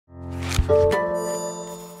The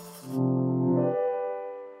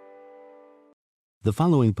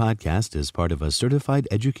following podcast is part of a certified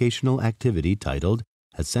educational activity titled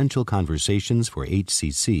Essential Conversations for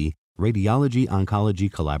HCC,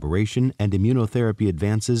 Radiology-Oncology Collaboration and Immunotherapy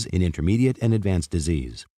Advances in Intermediate and Advanced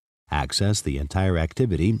Disease. Access the entire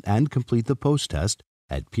activity and complete the post-test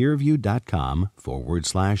at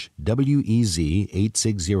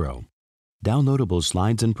peerview.com/WEZ860. Downloadable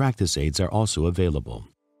slides and practice aids are also available.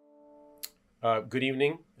 Good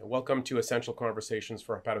evening, and welcome to Essential Conversations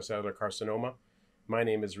for Hepatocellular Carcinoma. My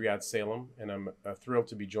name is Riyad Salem, and I'm thrilled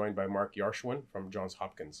to be joined by Mark Yarshwin from Johns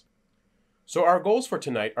Hopkins. So our goals for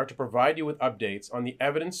tonight are to provide you with updates on the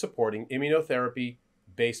evidence supporting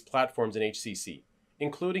immunotherapy-based platforms in HCC,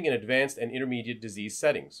 including in advanced and intermediate disease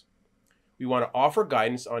settings. We want to offer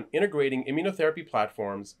guidance on integrating immunotherapy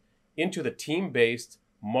platforms into the team-based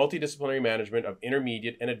multidisciplinary management of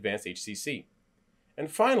intermediate and advanced HCC.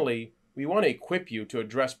 And finally, we want to equip you to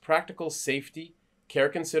address practical safety, care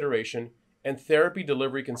consideration, and therapy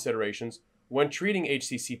delivery considerations when treating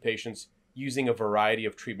HCC patients using a variety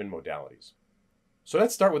of treatment modalities. So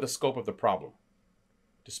let's start with the scope of the problem.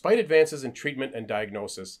 Despite advances in treatment and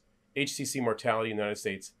diagnosis, HCC mortality in the United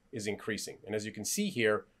States is increasing. And as you can see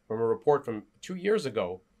here from a report from 2 years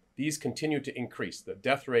ago, these continue to increase. The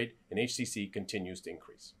death rate in HCC continues to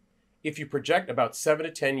increase. If you project about 7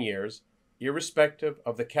 to 10 years, irrespective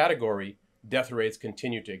of the category, death rates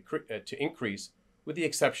continue to increase, with the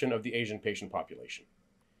exception of the Asian patient population.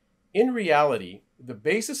 In reality, the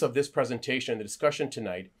basis of this presentation and the discussion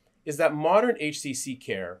tonight is that modern HCC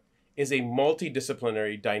care is a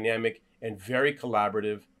multidisciplinary, dynamic, and very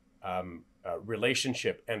collaborative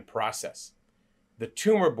relationship and process. The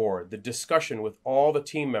tumor board, the discussion with all the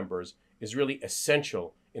team members is really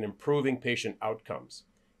essential in improving patient outcomes.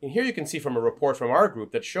 And here you can see from a report from our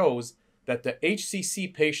group that shows that the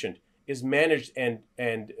HCC patient is managed and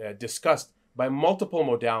discussed by multiple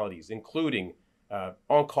modalities, including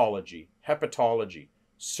oncology, hepatology,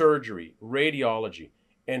 surgery, radiology.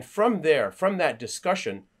 And from that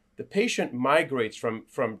discussion, the patient migrates from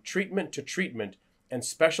treatment to treatment and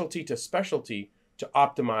specialty to specialty to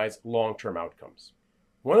optimize long-term outcomes.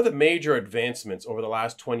 One of the major advancements over the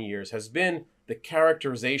last 20 years has been the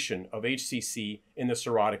characterization of HCC in the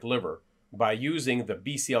cirrhotic liver by using the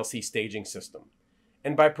BCLC staging system.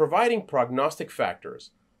 And by providing prognostic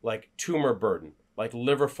factors like tumor burden, like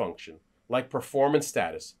liver function, like performance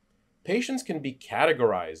status, patients can be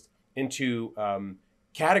categorized into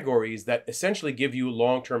categories that essentially give you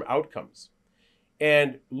long-term outcomes.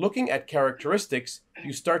 And looking at characteristics,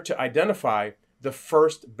 you start to identify the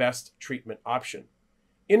first best treatment option.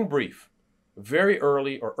 In brief, very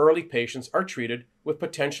early patients are treated with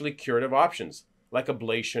potentially curative options like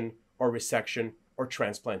ablation or resection or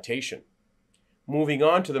transplantation. Moving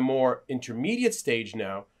on to the more intermediate stage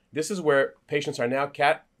now, this is where patients are now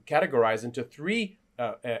categorized into three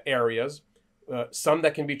areas, some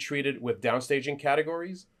that can be treated with downstaging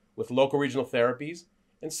categories, with local regional therapies,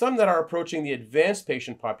 and some that are approaching the advanced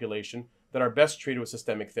patient population that are best treated with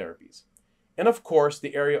systemic therapies. And of course,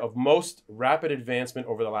 the area of most rapid advancement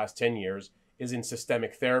over the last 10 years is in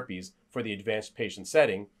systemic therapies for the advanced patient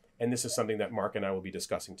setting, and this is something that Mark and I will be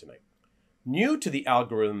discussing tonight. New to the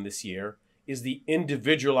algorithm this year is the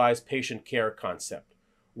individualized patient care concept,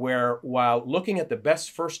 where while looking at the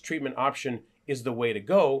best first treatment option is the way to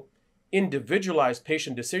go, individualized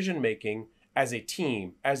patient decision-making as a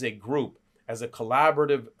team, as a group, as a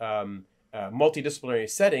collaborative multidisciplinary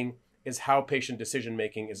setting is how patient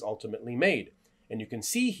decision-making is ultimately made. And you can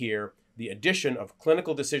see here the addition of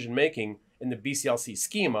clinical decision-making in the BCLC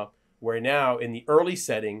schema, where now in the early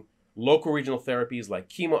setting, local regional therapies like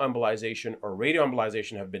chemoembolization or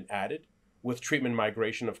radioembolization have been added, with treatment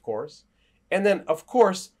migration, of course. And then, of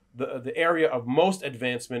course, the area of most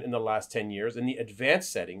advancement in the last 10 years in the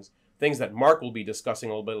advanced settings, things that Mark will be discussing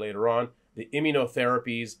a little bit later on, the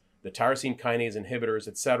immunotherapies, the tyrosine kinase inhibitors,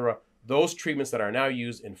 etc., those treatments that are now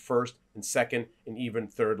used in first and second and even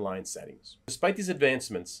third line settings. Despite these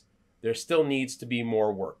advancements, there still needs to be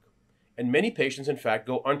more work. And many patients, in fact,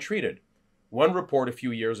 go untreated. One report a few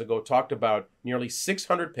years ago talked about nearly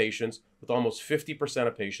 600 patients, with almost 50%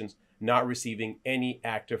 of patients not receiving any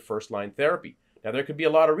active first-line therapy. Now, there could be a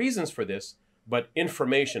lot of reasons for this, but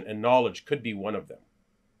information and knowledge could be one of them.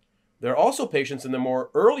 There are also patients in the more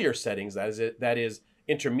earlier settings, that is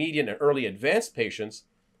intermediate and early advanced patients,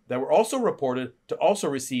 that were also reported to also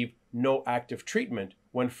receive no active treatment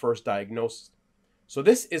when first diagnosed. So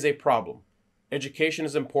this is a problem. Education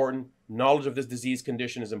is important, knowledge of this disease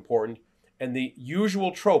condition is important, and the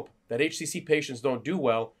usual trope that HCC patients don't do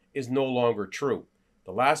well is no longer true.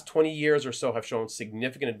 The last 20 years or so have shown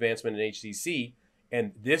significant advancement in HCC,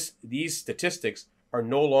 and these statistics are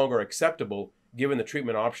no longer acceptable given the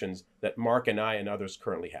treatment options that Mark and I and others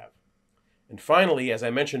currently have. And finally, as I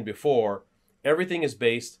mentioned before, everything is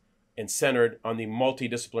based and centered on the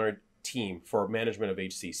multidisciplinary team for management of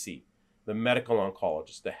HCC. The medical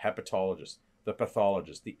oncologist, the hepatologist, the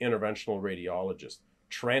pathologist, the interventional radiologist,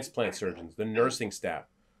 transplant surgeons, the nursing staff.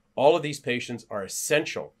 All of these patients are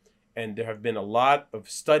essential, and there have been a lot of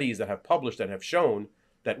studies that have published that have shown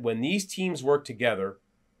that when these teams work together,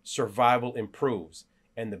 survival improves,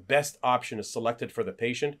 and the best option is selected for the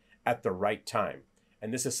patient at the right time.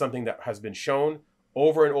 And this is something that has been shown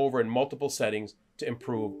over and over in multiple settings to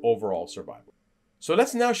improve overall survival. So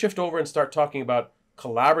let's now shift over and start talking about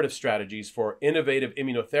collaborative strategies for innovative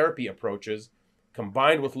immunotherapy approaches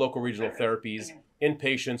combined with local regional therapies in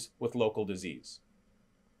patients with local disease.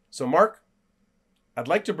 So Mark, I'd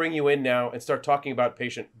like to bring you in now and start talking about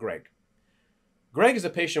patient Greg. Greg is a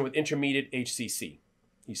patient with intermediate HCC.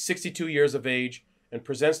 He's 62 years of age and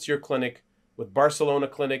presents to your clinic with Barcelona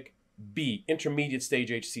Clinic B, intermediate stage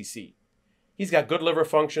HCC. He's got good liver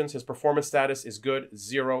functions. His performance status is good,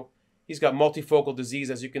 0. He's got multifocal disease,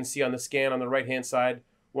 as you can see on the scan on the right-hand side.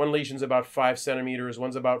 One lesion's about 5 centimeters,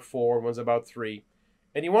 one's about 4, one's about 3.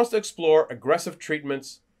 And he wants to explore aggressive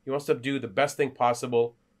treatments. He wants to do the best thing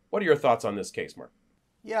possible. What are your thoughts on this case, Mark?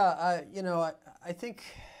 Yeah, I think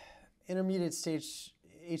intermediate stage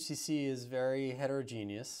HCC is very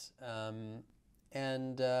heterogeneous.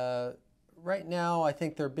 Right now, I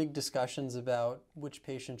think there are big discussions about which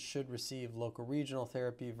patients should receive local regional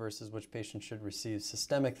therapy versus which patients should receive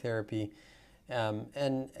systemic therapy.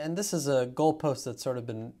 And this is a goalpost that's sort of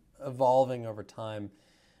been evolving over time.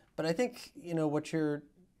 But I think, what you're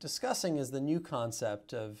discussing is the new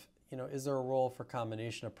concept of, is there a role for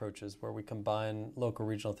combination approaches where we combine local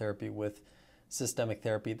regional therapy with systemic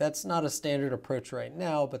therapy? That's not a standard approach right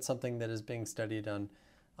now, but something that is being studied on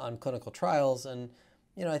clinical trials. And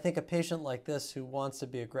I think a patient like this who wants to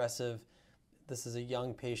be aggressive, this is a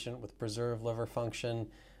young patient with preserved liver function.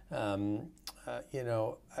 I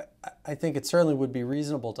think it certainly would be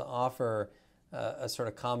reasonable to offer a sort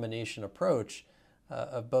of combination approach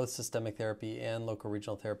of both systemic therapy and local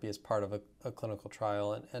regional therapy as part of a clinical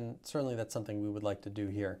trial. And certainly that's something we would like to do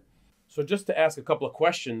here. So just to ask a couple of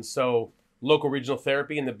questions. So local regional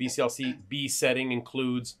therapy in the BCLC-B setting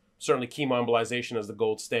includes certainly chemoembolization as the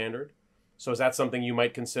gold standard. So is that something you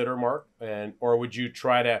might consider, Mark? Or would you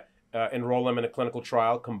try to enroll them in a clinical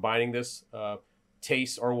trial combining this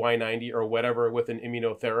TACE or Y90 or whatever with an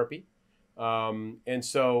immunotherapy? And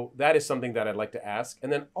so that is something that I'd like to ask.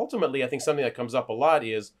 And then ultimately, I think something that comes up a lot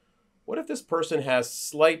is, what if this person has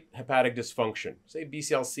slight hepatic dysfunction?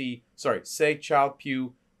 Say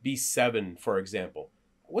Child-Pugh B7, for example.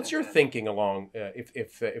 What's your thinking along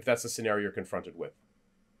if that's the scenario you're confronted with?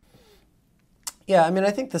 Yeah,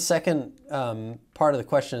 I think the second part of the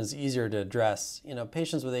question is easier to address.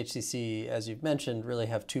 Patients with HCC, as you've mentioned, really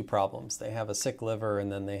have two problems. They have a sick liver,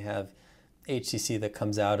 and then they have HCC that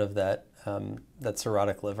comes out of that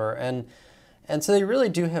cirrhotic liver. And so they really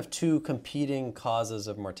do have two competing causes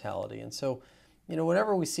of mortality. And so,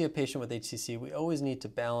 whenever we see a patient with HCC, we always need to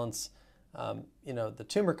balance, the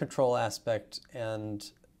tumor control aspect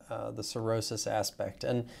and the cirrhosis aspect.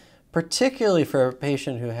 And particularly for a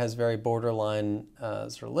patient who has very borderline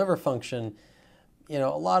sort of liver function, a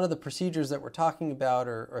lot of the procedures that we're talking about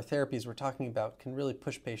or therapies we're talking about can really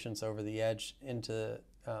push patients over the edge into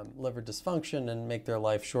liver dysfunction and make their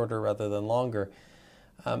life shorter rather than longer.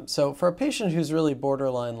 So for a patient who's really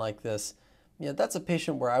borderline like this, that's a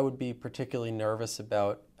patient where I would be particularly nervous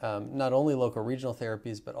about not only local regional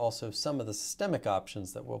therapies, but also some of the systemic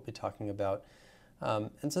options that we'll be talking about.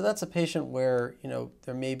 And so that's a patient where,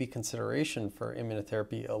 there may be consideration for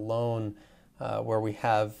immunotherapy alone, where we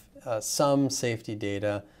have some safety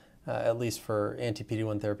data, at least for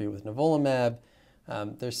anti-PD-1 therapy with nivolumab.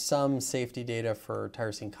 There's some safety data for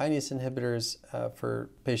tyrosine kinase inhibitors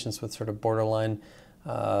for patients with sort of borderline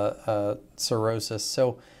cirrhosis.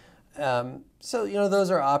 So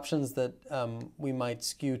those are options that we might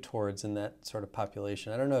skew towards in that sort of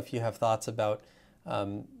population. I don't know if you have thoughts about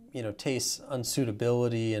TACE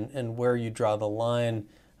unsuitability and where you draw the line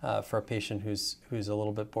for a patient who's a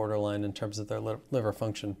little bit borderline in terms of their liver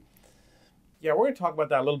function. Yeah, we're going to talk about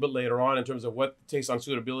that a little bit later on in terms of what TACE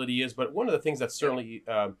unsuitability is. But one of the things that's certainly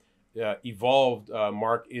evolved,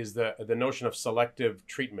 Mark, is the notion of selective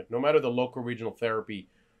treatment. No matter the local regional therapy,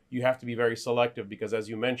 you have to be very selective because, as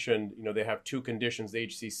you mentioned, they have two conditions, the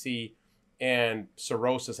HCC and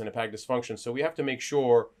cirrhosis and hepatic dysfunction. So we have to make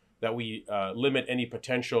sure that we limit any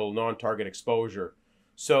potential non-target exposure.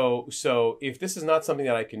 So if this is not something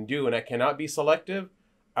that I can do and I cannot be selective,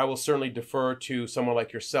 I will certainly defer to someone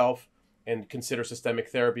like yourself and consider systemic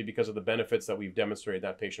therapy because of the benefits that we've demonstrated in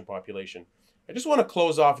that patient population. I just want to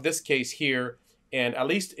close off this case here, and at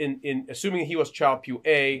least in assuming he was Child-Pugh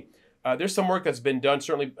A, there's some work that's been done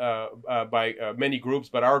certainly by many groups,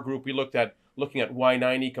 but our group, we looking at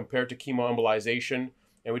Y90 compared to chemoembolization,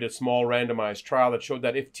 and we did a small randomized trial that showed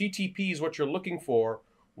that if TTP is what you're looking for,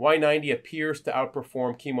 Y90 appears to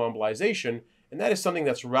outperform chemoembolization, and that is something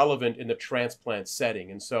that's relevant in the transplant setting.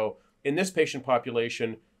 And so in this patient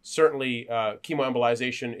population, certainly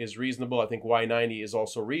chemoembolization is reasonable. I think Y90 is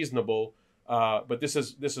also reasonable, but this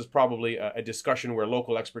is probably a discussion where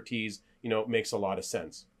local expertise, makes a lot of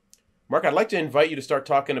sense. Mark, I'd like to invite you to start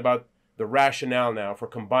talking about the rationale now for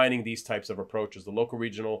combining these types of approaches, the local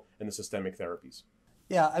regional and the systemic therapies.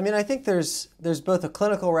 Yeah, I mean, I think there's both a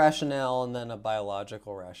clinical rationale and then a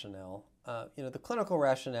biological rationale. The clinical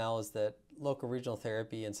rationale is that local regional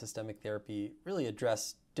therapy and systemic therapy really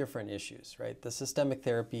address different issues, right? The systemic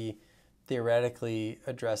therapy theoretically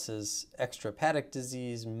addresses extrahepatic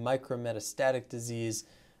disease, micrometastatic disease,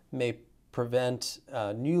 may prevent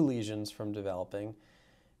new lesions from developing.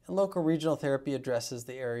 And local regional therapy addresses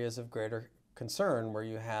the areas of greater concern where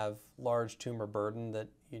you have large tumor burden that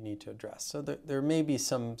you need to address. So there may be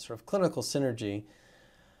some sort of clinical synergy.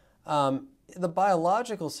 The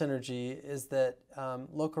biological synergy is that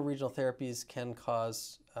local regional therapies can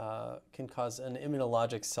cause an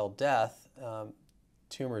immunologic cell death.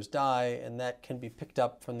 Tumors die, and that can be picked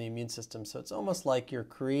up from the immune system. So it's almost like you're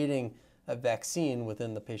creating a vaccine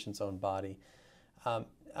within the patient's own body.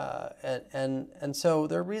 And so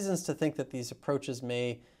there are reasons to think that these approaches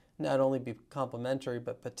may not only be complementary,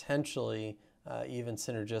 but potentially even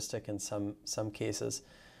synergistic in some cases.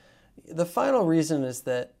 The final reason is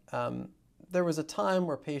that there was a time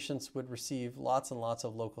where patients would receive lots and lots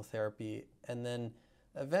of local therapy, and then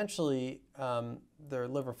eventually their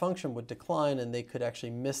liver function would decline and they could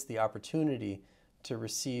actually miss the opportunity to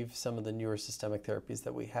receive some of the newer systemic therapies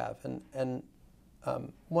that we have. And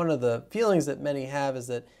one of the feelings that many have is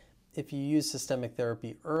that if you use systemic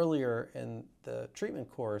therapy earlier in the treatment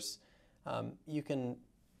course, you can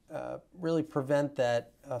really prevent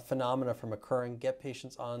that phenomena from occurring, get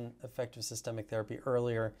patients on effective systemic therapy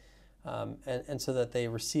earlier, and so that they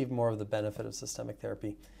receive more of the benefit of systemic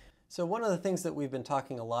therapy. So one of the things that we've been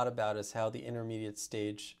talking a lot about is how the intermediate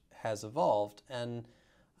stage has evolved. And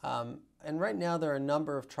right now there are a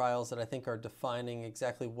number of trials that I think are defining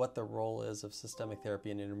exactly what the role is of systemic therapy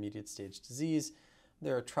in intermediate stage disease.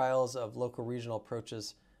 There are trials of local regional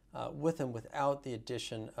approaches with and without the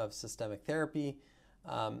addition of systemic therapy,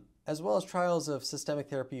 as well as trials of systemic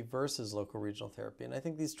therapy versus local regional therapy. And I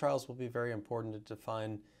think these trials will be very important to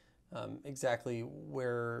define exactly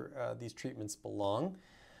where these treatments belong.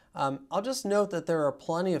 I'll just note that there are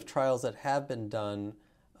plenty of trials that have been done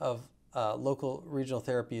of local regional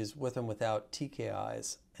therapies with and without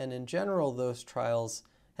TKIs. And in general, those trials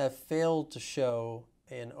have failed to show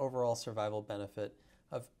an overall survival benefit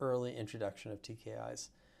of early introduction of TKIs.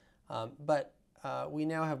 But we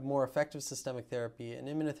now have more effective systemic therapy, and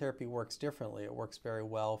immunotherapy works differently. It works very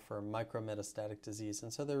well for micrometastatic disease.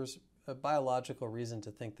 And so there's a biological reason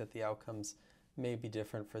to think that the outcomes may be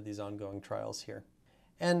different for these ongoing trials here.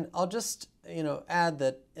 And I'll just add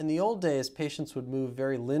that in the old days, patients would move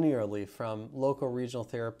very linearly from local regional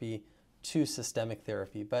therapy to systemic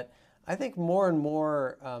therapy. But I think more and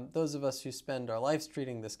more those of us who spend our lives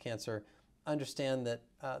treating this cancer understand that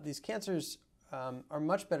these cancers are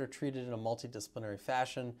much better treated in a multidisciplinary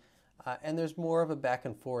fashion, and there's more of a back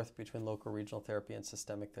and forth between local regional therapy and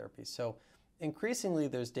systemic therapy. So increasingly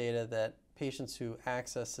there's data that patients who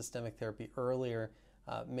access systemic therapy earlier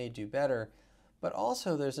may do better. But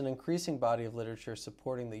also there's an increasing body of literature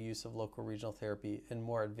supporting the use of local regional therapy in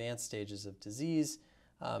more advanced stages of disease,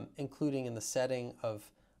 including in the setting of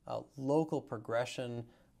local progression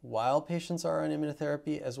while patients are on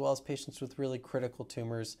immunotherapy, as well as patients with really critical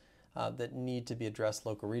tumors that need to be addressed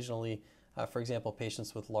local regionally, for example,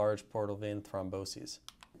 patients with large portal vein thromboses.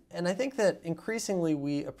 And I think that increasingly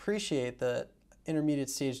we appreciate that intermediate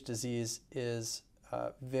stage disease is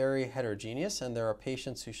very heterogeneous, and there are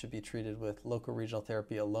patients who should be treated with local regional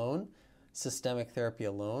therapy alone, systemic therapy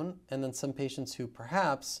alone, and then some patients who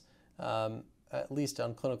perhaps, at least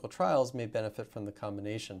on clinical trials, may benefit from the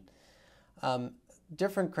combination.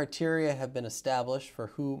 Different criteria have been established for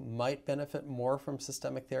who might benefit more from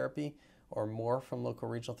systemic therapy or more from local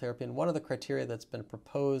regional therapy. And one of the criteria that's been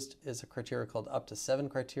proposed is a criteria called up to 7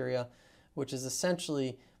 criteria, which is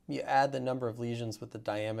essentially you add the number of lesions with the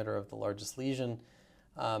diameter of the largest lesion.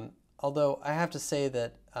 Although I have to say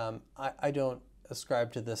that I don't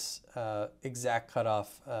ascribe to this exact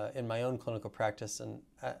cutoff in my own clinical practice, and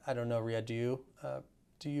I don't know, Riyad,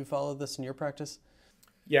 do you follow this in your practice?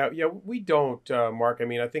 Yeah, we don't, Mark. I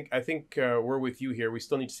mean, I think we're with you here. We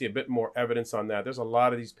still need to see a bit more evidence on that. There's a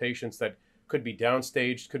lot of these patients that could be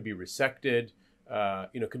downstaged, could be resected,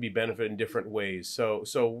 could be benefited in different ways.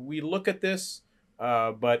 So we look at this,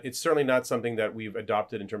 but it's certainly not something that we've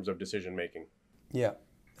adopted in terms of decision making. Yeah,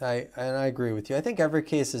 I agree with you. I think every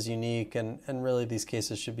case is unique, and really these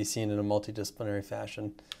cases should be seen in a multidisciplinary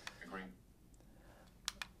fashion. Agree.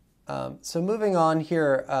 So moving on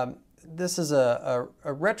here, this is a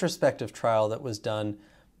retrospective trial that was done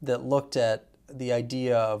that looked at the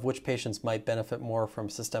idea of which patients might benefit more from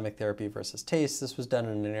systemic therapy versus TACE. This was done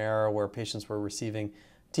in an era where patients were receiving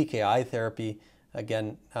TKI therapy.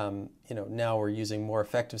 Again, now we're using more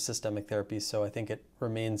effective systemic therapy, so I think it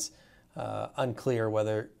remains unclear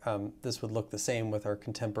whether this would look the same with our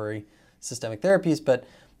contemporary systemic therapies. But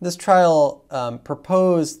this trial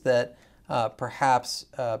proposed that perhaps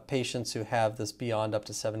patients who have this beyond up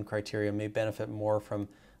to 7 criteria may benefit more from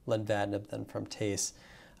lenvatinib than from TACE.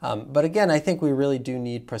 But again, I think we really do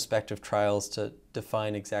need prospective trials to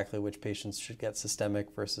define exactly which patients should get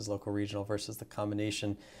systemic versus local regional versus the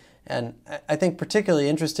combination. And I think particularly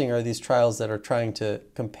interesting are these trials that are trying to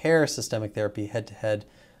compare systemic therapy head-to-head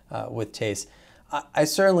with TACE. I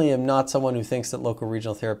certainly am not someone who thinks that local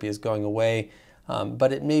regional therapy is going away,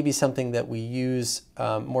 but it may be something that we use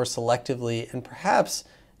more selectively and perhaps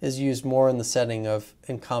is used more in the setting of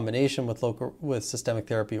in combination with systemic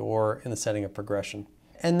therapy or in the setting of progression.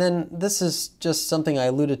 And then this is just something I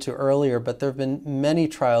alluded to earlier, but there have been many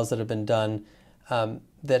trials that have been done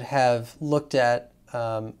that have looked at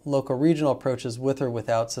local regional approaches with or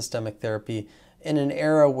without systemic therapy in an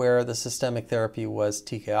era where the systemic therapy was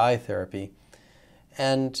TKI therapy.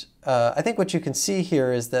 And I think what you can see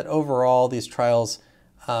here is that overall these trials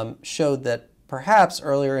showed that perhaps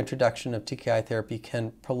earlier introduction of TKI therapy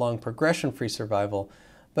can prolong progression-free survival,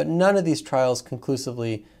 but none of these trials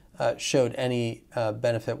conclusively showed any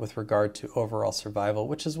benefit with regard to overall survival,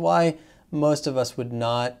 which is why most of us would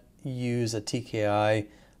not use a TKI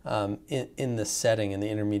in this setting, in the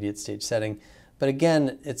intermediate stage setting. But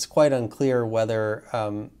again, it's quite unclear whether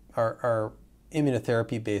our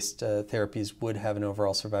immunotherapy-based therapies would have an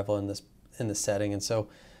overall survival in this setting, and so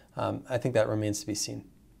I think that remains to be seen.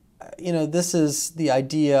 This is the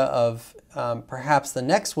idea of perhaps the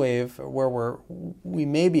next wave where we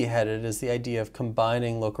may be headed is the idea of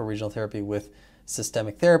combining local regional therapy with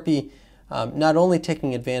systemic therapy, not only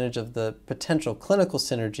taking advantage of the potential clinical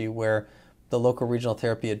synergy where the local regional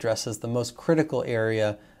therapy addresses the most critical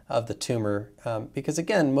area of the tumor, because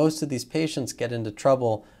again, most of these patients get into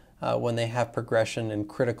trouble when they have progression in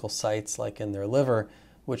critical sites like in their liver,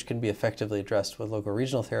 which can be effectively addressed with local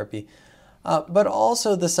regional therapy. But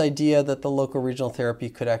also this idea that the local regional therapy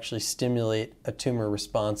could actually stimulate a tumor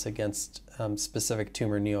response against specific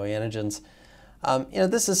tumor neoantigens.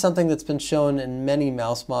 This is something that's been shown in many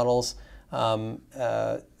mouse models.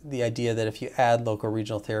 The idea that if you add local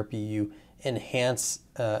regional therapy, you enhance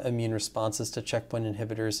immune responses to checkpoint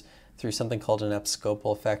inhibitors through something called an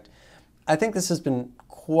abscopal effect. I think this has been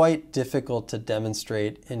quite difficult to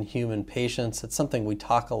demonstrate in human patients. It's something we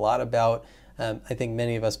talk a lot about. I think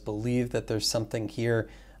many of us believe that there's something here,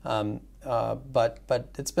 but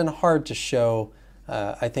it's been hard to show,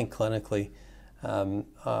 I think, clinically,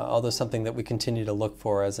 although something that we continue to look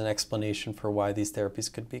for as an explanation for why these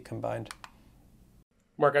therapies could be combined.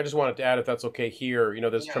 Mark, I just wanted to add, if that's okay here,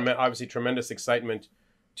 there's obviously tremendous excitement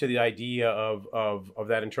to the idea of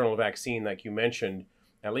that internal vaccine like you mentioned.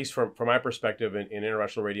 At least from my perspective in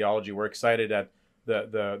interventional radiology, we're excited at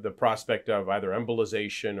the prospect of either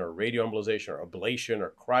embolization or radioembolization or ablation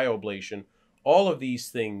or cryoablation, all of these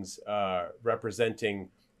things representing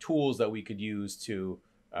tools that we could use to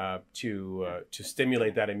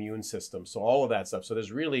stimulate that immune system. So all of that stuff. So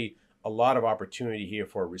there's really a lot of opportunity here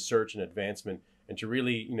for research and advancement and to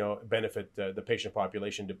really benefit the patient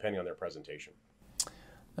population depending on their presentation.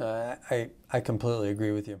 I completely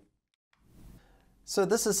agree with you. So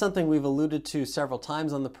this is something we've alluded to several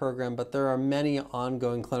times on the program, but there are many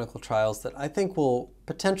ongoing clinical trials that I think will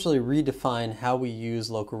potentially redefine how we use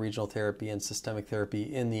local regional therapy and systemic therapy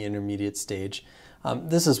in the intermediate stage.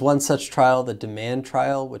 This is one such trial, the DEMAND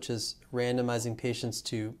trial, which is randomizing patients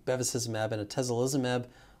to bevacizumab and atezolizumab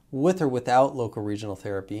with or without local regional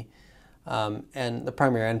therapy. And the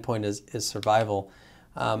primary endpoint is survival.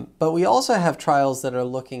 But we also have trials that are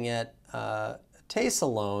looking at TACE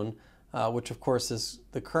alone, which of course is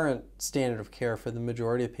the current standard of care for the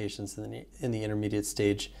majority of patients in the intermediate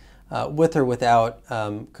stage, with or without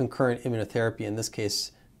concurrent immunotherapy, in this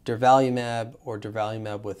case durvalumab or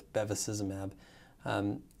durvalumab with bevacizumab.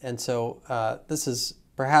 And so this is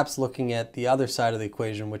perhaps looking at the other side of the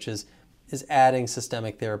equation, which is adding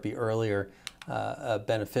systemic therapy earlier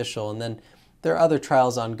beneficial? And then there are other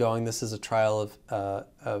trials ongoing. This is a trial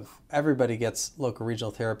of everybody gets local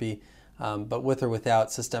regional therapy, but with or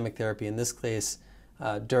without systemic therapy. In this case,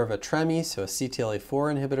 durva-tremi, so a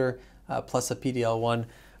CTLA-4 inhibitor plus a PD-L1,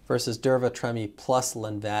 versus durva-tremi plus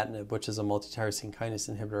lenvatinib, which is a multi-tyrosine kinase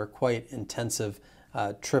inhibitor, quite intensive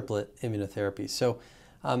triplet immunotherapy. So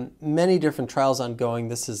many different trials ongoing.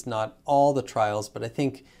 This is not all the trials, but I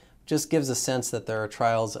think just gives a sense that there are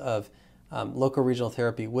trials of local regional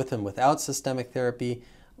therapy with and without systemic therapy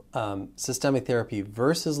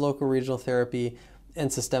versus local regional therapy,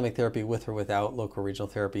 and systemic therapy with or without local regional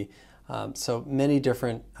therapy. So many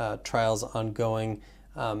different trials ongoing,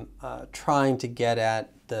 trying to get at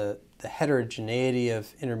the heterogeneity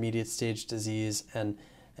of intermediate stage disease and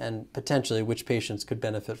potentially which patients could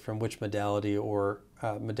benefit from which modality or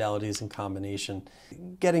modalities in combination.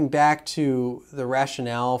 Getting back to the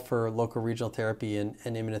rationale for local regional therapy and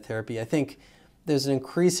immunotherapy, I think there's an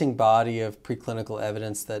increasing body of preclinical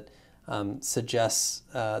evidence that suggests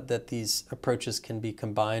that these approaches can be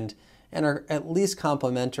combined and are at least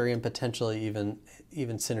complementary and potentially even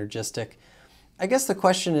synergistic. I guess the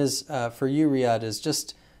question is for you, Riyad, is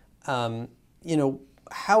just,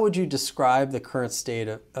 how would you describe the current state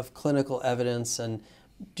of clinical evidence, and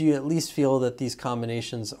do you at least feel that these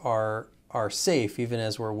combinations are safe even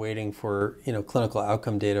as we're waiting for clinical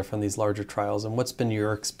outcome data from these larger trials? And what's been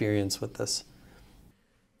your experience with this?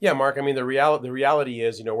 Yeah, Mark, I mean, the reality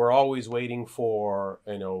is, we're always waiting for,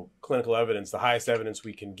 clinical evidence, the highest evidence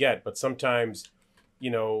we can get. But sometimes,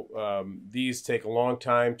 these take a long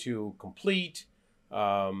time to complete.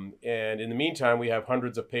 And in the meantime, we have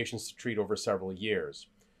hundreds of patients to treat over several years.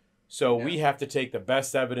 So we have to take the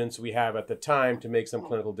best evidence we have at the time to make some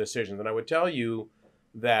clinical decisions. And I would tell you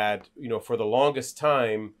that, for the longest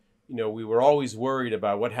time, we were always worried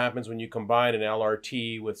about what happens when you combine an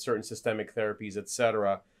LRT with certain systemic therapies, et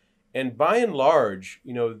cetera. And by and large,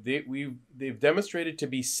 they've demonstrated to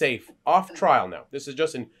be safe off trial now. This is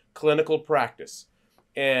just in clinical practice.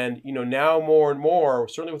 And, now more and more,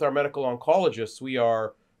 certainly with our medical oncologists, we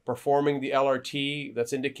are performing the LRT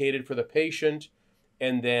that's indicated for the patient.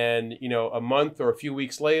 And then, a month or a few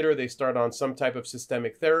weeks later, they start on some type of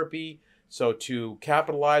systemic therapy. So to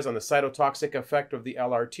capitalize on the cytotoxic effect of the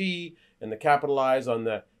LRT and to capitalize on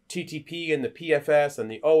the TTP and the PFS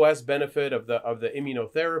and the OS benefit of the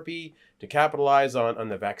immunotherapy, to capitalize on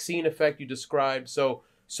the vaccine effect you described. So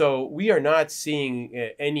we are not seeing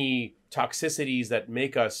any toxicities that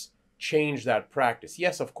make us change that practice.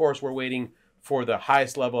 Yes, of course, we're waiting for the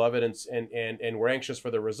highest level evidence and we're anxious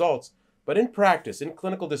for the results. But in practice, in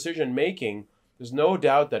clinical decision making, there's no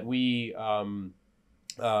doubt that we've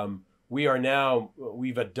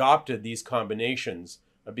adopted these combinations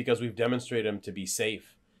because we've demonstrated them to be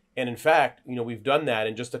safe. And in fact, we've done that.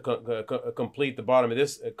 And just to complete the bottom of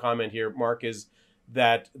this comment here, Mark, is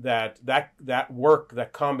that work,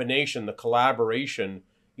 that combination, the collaboration,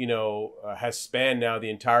 has spanned now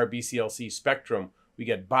the entire BCLC spectrum. We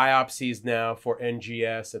get biopsies now for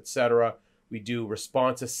NGS, et cetera. We do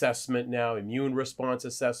response assessment now, immune response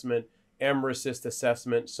assessment, mRECIST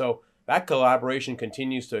assessment. So that collaboration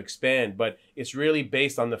continues to expand, but it's really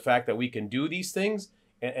based on the fact that we can do these things,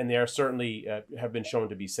 and they are certainly have been shown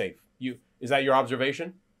to be safe. Is that your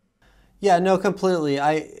observation? Yeah, no, completely.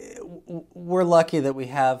 We're lucky that we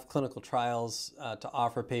have clinical trials to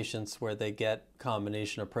offer patients where they get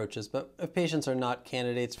combination approaches. But if patients are not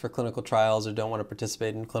candidates for clinical trials or don't want to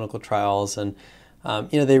participate in clinical trials, and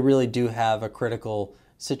they really do have a critical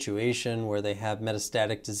situation where they have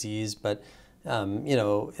metastatic disease, but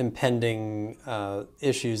impending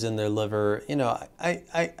issues in their liver,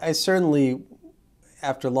 I certainly,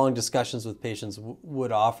 after long discussions with patients,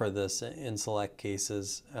 would offer this in select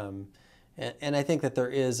cases. And I think that there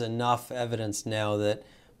is enough evidence now that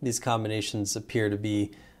these combinations appear to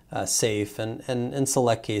be safe. And in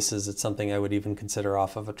select cases, it's something I would even consider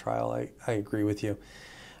off of a trial. I agree with you.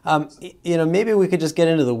 Maybe we could just get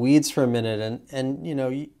into the weeds for a minute. And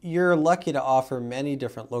you're lucky to offer many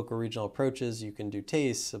different local regional approaches. You can do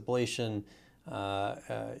TACE, ablation,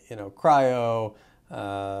 cryo,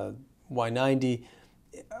 Y90.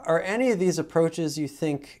 Are any of these approaches, you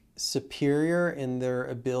think, superior in their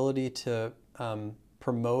ability to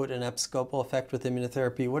promote an abscopal effect with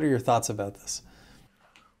immunotherapy? What are your thoughts about this?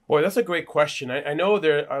 Boy, that's a great question. I know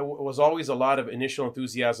there was always a lot of initial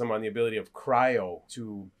enthusiasm on the ability of cryo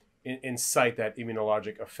to incite that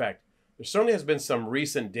immunologic effect. There certainly has been some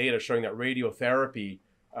recent data showing that radiotherapy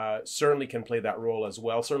certainly can play that role as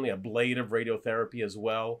well. Certainly ablative radiotherapy as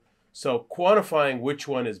well. So quantifying which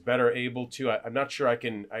one is better able to, I'm not sure I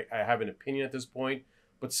have an opinion at this point,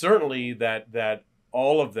 but certainly that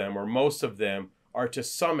all of them or most of them are to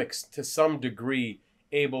some degree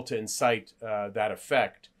able to incite that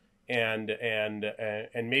effect, and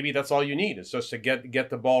maybe that's all you need. It's just to get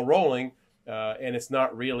the ball rolling, and it's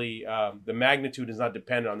not really the magnitude is not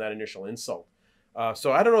dependent on that initial insult.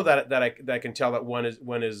 So I don't know that I can tell that one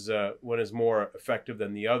is more effective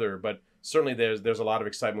than the other, but certainly there's a lot of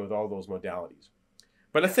excitement with all those modalities.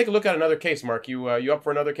 But let's take a look at another case, Mark. You up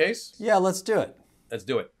for another case? Yeah, let's do it. Let's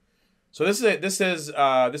do it. So this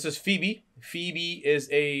is Phoebe. Phoebe is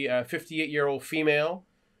a 58-year-old female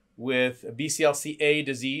with BCLC-A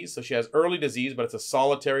disease. So she has early disease, but it's a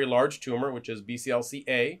solitary large tumor, which is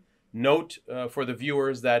BCLC-A. Note for the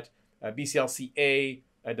viewers that BCLC-A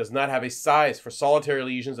does not have a size, for solitary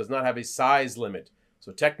lesions, does not have a size limit.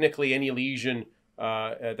 So technically any lesion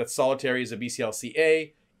that's solitary is a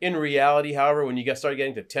BCLC-A. In reality, however, when you start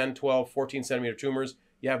getting to 10, 12, 14 centimeter tumors,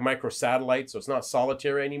 you have microsatellites, so it's not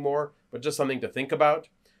solitary anymore, but just something to think about.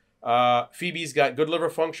 Phoebe's got good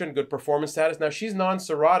liver function, good performance status. Now, she's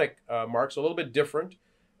non-cirrhotic, Mark, so a little bit different.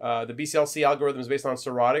 The BCLC algorithm is based on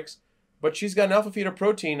cirrhotics, but she's got an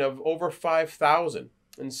alpha-fetoprotein of over 5,000.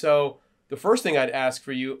 And so the first thing I'd ask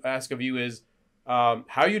of you is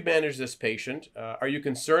how you'd manage this patient. Are you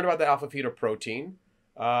concerned about the alpha-fetoprotein?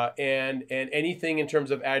 And anything in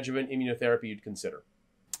terms of adjuvant immunotherapy you'd consider?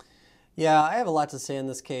 Yeah, I have a lot to say in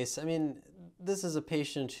this case. I mean, this is a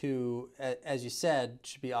patient who, as you said,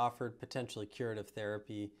 should be offered potentially curative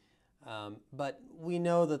therapy. But we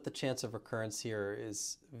know that the chance of recurrence here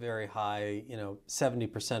is very high,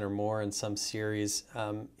 70% or more in some series.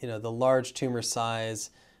 The large tumor size,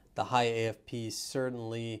 the high AFP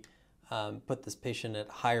certainly put this patient at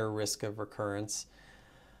higher risk of recurrence.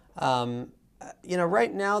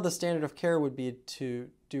 Right now the standard of care would be to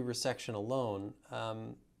do resection alone.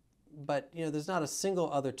 But there's not a single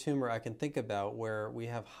other tumor I can think about where we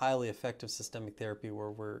have highly effective systemic therapy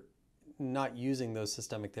where we're not using those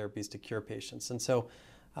systemic therapies to cure patients. And so,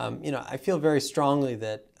 I feel very strongly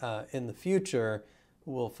that in the future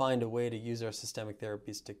we'll find a way to use our systemic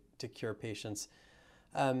therapies to cure patients.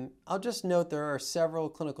 I'll just note there are several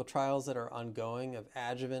clinical trials that are ongoing of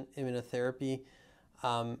adjuvant immunotherapy.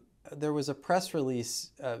 There was a press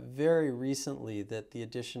release very recently that the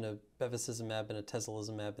addition of bevacizumab and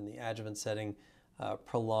atezolizumab in the adjuvant setting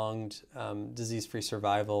prolonged disease-free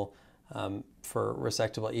survival for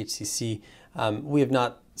resectable HCC. We have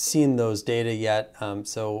not seen those data yet,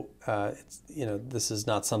 so this is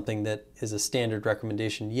not something that is a standard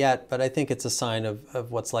recommendation yet, but I think it's a sign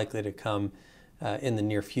of what's likely to come in the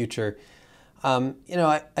near future.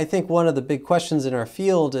 I think one of the big questions in our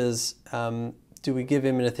field is, do we give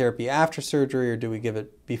immunotherapy after surgery or do we give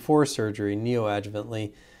it before surgery,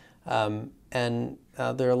 neoadjuvantly? And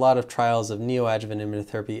there are a lot of trials of neoadjuvant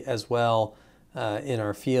immunotherapy as well in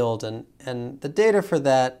our field. And the data for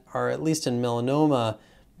that are, at least in melanoma,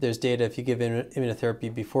 there's data if you give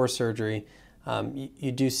immunotherapy before surgery,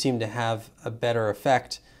 you do seem to have a better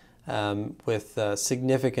effect with a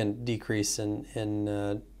significant decrease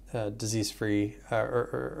in disease-free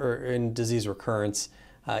or in disease recurrence.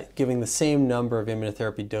 Giving the same number of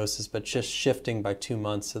immunotherapy doses, but just shifting by 2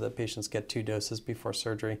 months so that patients get 2 doses before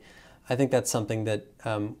surgery. I think that's something that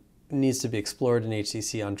needs to be explored in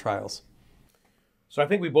HCC on trials. So I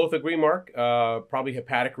think we both agree, Mark. Probably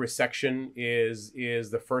hepatic resection is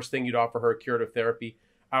the first thing you'd offer her curative therapy.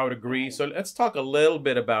 I would agree. So let's talk a little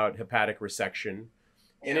bit about hepatic resection.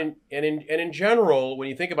 Yeah. And in general, when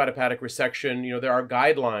you think about hepatic resection, there are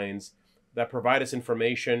guidelines that provide us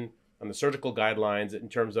information on the surgical guidelines in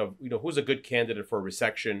terms of who's a good candidate for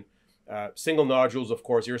resection. Single nodules, of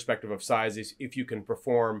course, irrespective of size, if you can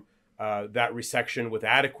perform that resection with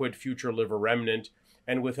adequate future liver remnant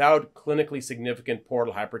and without clinically significant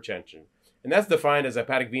portal hypertension. And that's defined as a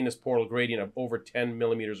hepatic venous portal gradient of over 10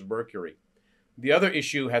 millimeters of mercury. The other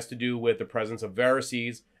issue has to do with the presence of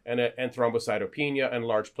varices and thrombocytopenia and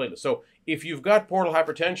large platelets. So if you've got portal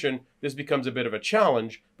hypertension, this becomes a bit of a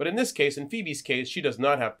challenge. But in this case, in Phoebe's case, she does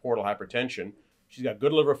not have portal hypertension. She's got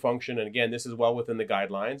good liver function. And again, this is well within the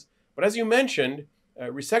guidelines. But as you mentioned,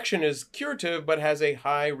 resection is curative, but has a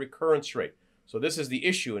high recurrence rate. So this is the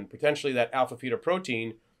issue. And potentially that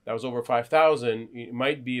alpha-fetoprotein that was over 5,000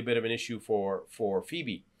 might be a bit of an issue for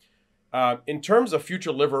Phoebe. In terms of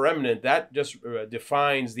future liver remnant, that just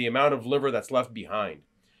defines the amount of liver that's left behind.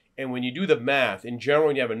 And when you do the math, in general,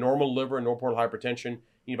 when you have a normal liver and no portal hypertension,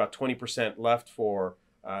 you need about 20% left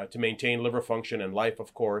to maintain liver function and life,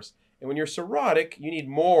 of course. And when you're cirrhotic, you need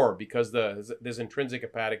more because there's intrinsic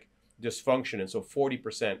hepatic dysfunction, and so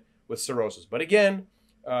 40% with cirrhosis. But again,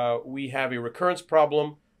 we have a recurrence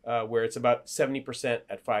problem where it's about 70%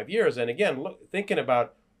 at 5 years. And again, thinking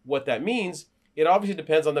about what that means, it obviously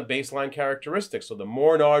depends on the baseline characteristics. So the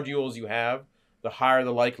more nodules you have, the higher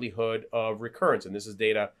the likelihood of recurrence. And this is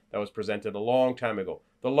data that was presented a long time ago.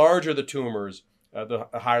 The larger the tumors, the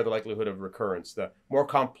higher the likelihood of recurrence. The more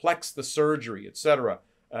complex the surgery, etc.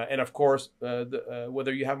 And of course,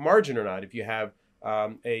 whether you have margin or not. If you have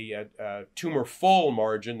a tumor full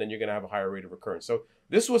margin, then you're going to have a higher rate of recurrence. So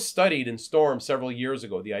this was studied in STORM several years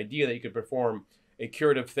ago, the idea that you could perform a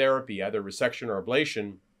curative therapy, either resection or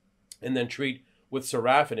ablation, and then treat with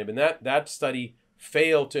sorafenib. And that study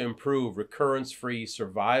failed to improve recurrence-free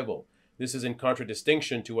survival. This is in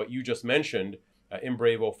contradistinction to what you just mentioned,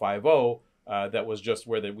 IMbrave 050, that was just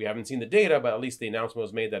where we haven't seen the data, but at least the announcement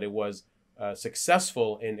was made that it was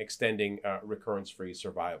successful in extending recurrence-free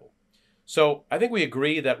survival. So I think we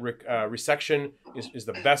agree that resection is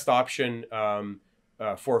the best option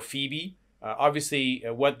for Phoebe. Obviously,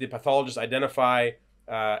 what the pathologists identify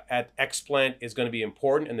at explant is going to be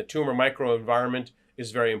important, and the tumor microenvironment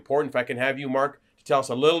is very important. If I can have you, Mark, to tell us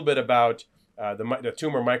a little bit about the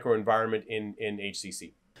tumor microenvironment in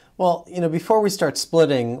HCC. Well, before we start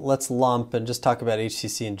splitting, let's lump and just talk about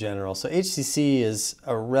HCC in general. So HCC is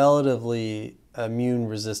a relatively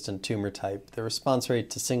immune-resistant tumor type. The response rate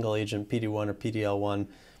to single-agent PD-1 or PD-L1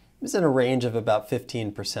 is in a range of about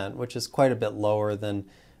 15%, which is quite a bit lower than,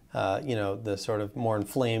 the sort of more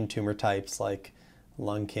inflamed tumor types like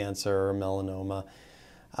lung cancer or melanoma.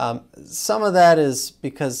 Some of that is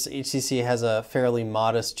because HCC has a fairly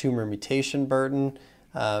modest tumor mutation burden.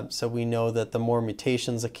 So we know that the more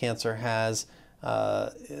mutations a cancer has,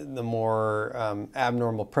 the more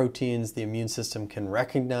abnormal proteins the immune system can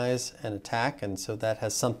recognize and attack. And so that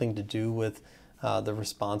has something to do with the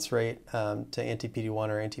response rate to anti-PD-1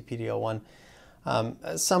 or anti-PD-L1.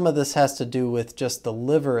 Some of this has to do with just the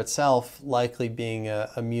liver itself likely being an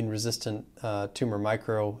immune-resistant tumor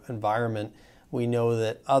microenvironment. We know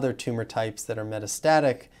that other tumor types that are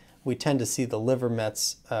metastatic, we tend to see the liver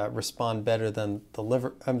mets respond better than the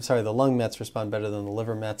lung mets respond better than the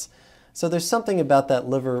liver mets. So there's something about that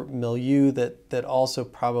liver milieu that also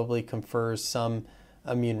probably confers some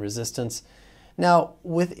immune resistance. Now,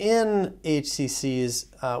 within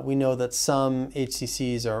HCCs, we know that some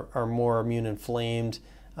HCCs are more immune inflamed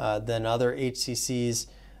than other HCCs.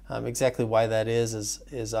 Exactly why that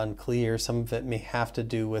is unclear. Some of it may have to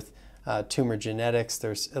do with tumor genetics.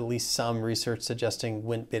 There's at least some research suggesting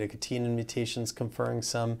Wnt beta-catenin mutations conferring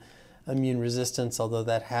some immune resistance, although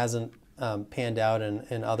that hasn't panned out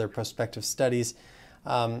in other prospective studies.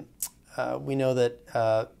 We know that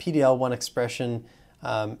PD-L1 expression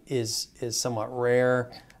is somewhat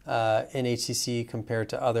rare in HCC compared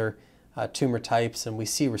to other tumor types, and we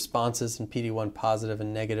see responses in PD-1 positive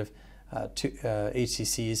and negative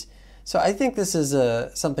HCCs. So I think this is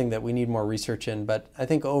something that we need more research in, but I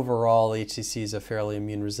think overall HCC is a fairly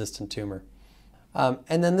immune-resistant tumor.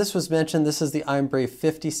 And then this was mentioned, this is the IMbrave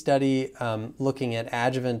 50 study looking at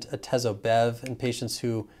adjuvant atezo-bev in patients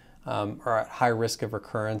who are at high risk of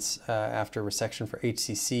recurrence after resection for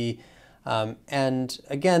HCC. And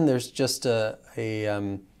again, there's just a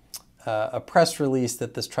press release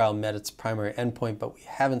that this trial met its primary endpoint, but we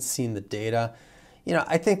haven't seen the data.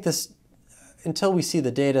 I think until we see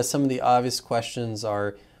the data, some of the obvious questions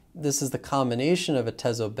are, this is the combination of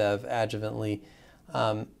atezo-bev adjuvantly.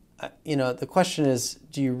 The question is,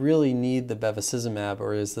 do you really need the bevacizumab,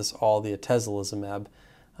 or is this all the atezolizumab?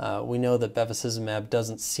 We know that bevacizumab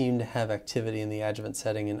doesn't seem to have activity in the adjuvant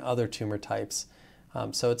setting in other tumor types.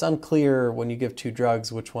 So it's unclear when you give two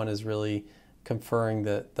drugs which one is really conferring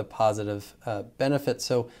the positive benefit.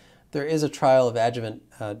 So there is a trial of adjuvant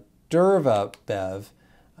durva-bev,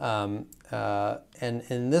 and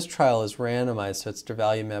this trial is randomized, so it's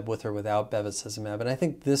durvalumab with or without bevacizumab. And I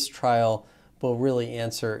think this trial will really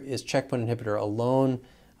answer, is checkpoint inhibitor alone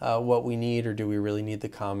what we need, or do we really need the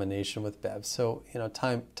combination with bev? So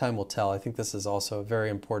time will tell. I think this is also a very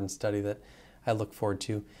important study that I look forward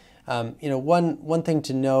to. One thing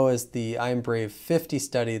to know is the IMbrave 50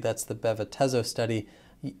 study, that's the bev-atezo study,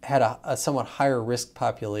 had a somewhat higher risk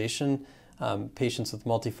population, patients with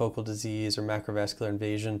multifocal disease or macrovascular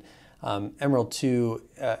invasion.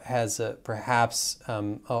 EMERALD-2 has perhaps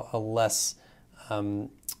a less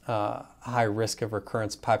high risk of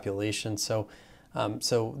recurrence population. So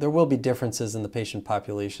there will be differences in the patient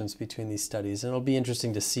populations between these studies, and it'll be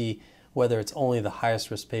interesting to see whether it's only the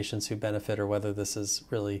highest risk patients who benefit, or whether this is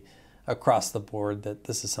really across the board that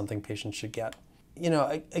this is something patients should get.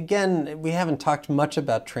 Again, we haven't talked much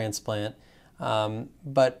about transplant,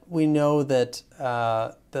 but we know that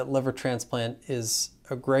liver transplant is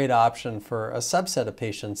a great option for a subset of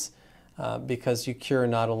patients because you cure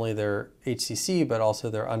not only their HCC but also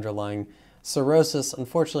their underlying cirrhosis.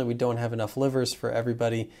 Unfortunately, we don't have enough livers for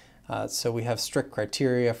everybody, so we have strict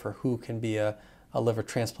criteria for who can be a liver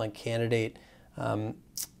transplant candidate. And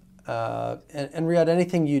Riyad,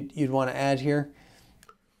 anything you'd want to add here?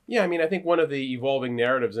 Yeah, I mean, I think one of the evolving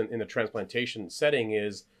narratives in the transplantation setting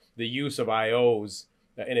is the use of IOs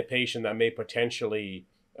in a patient that may potentially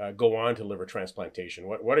go on to liver transplantation.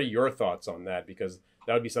 What are your thoughts on that? Because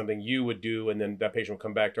that would be something you would do, and then that patient will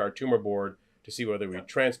come back to our tumor board to see whether we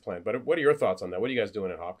transplant. But what are your thoughts on that? What are you guys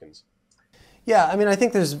doing at Hopkins? Yeah, I mean, I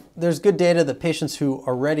think there's good data that patients who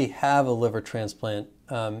already have a liver transplant,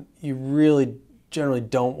 you really generally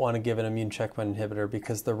don't want to give an immune checkpoint inhibitor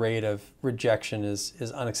because the rate of rejection is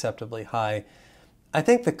unacceptably high. I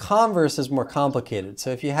think the converse is more complicated.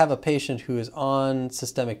 So if you have a patient who is on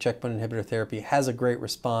systemic checkpoint inhibitor therapy, has a great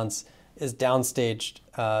response, is downstaged,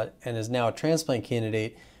 and is now a transplant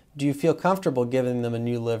candidate, do you feel comfortable giving them a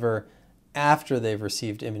new liver after they've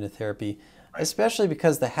received immunotherapy? Especially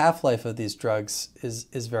because the half-life of these drugs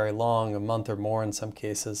is very long, a month or more in some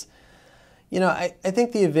cases. I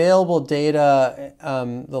think the available data,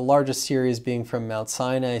 the largest series being from Mount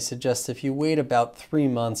Sinai, suggests if you wait about 3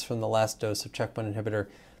 months from the last dose of checkpoint inhibitor,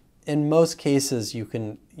 in most cases you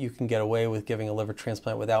can get away with giving a liver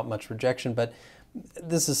transplant without much rejection. But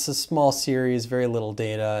this is a small series, very little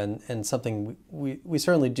data, and something we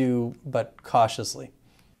certainly do, but cautiously.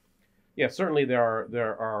 Yeah, certainly there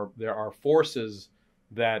are forces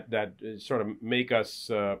that sort of make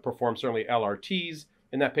us perform certainly LRTs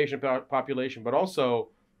in that patient population, but also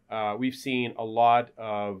we've seen a lot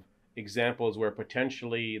of examples where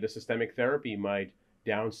potentially the systemic therapy might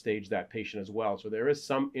downstage that patient as well. So there is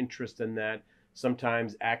some interest in that.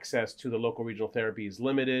 Sometimes access to the local regional therapy is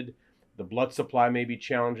limited. The blood supply may be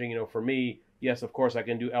challenging. For me, yes, of course I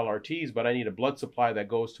can do LRTs, but I need a blood supply that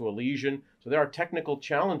goes to a lesion. So there are technical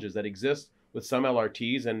challenges that exist with some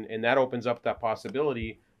LRTs, and that opens up that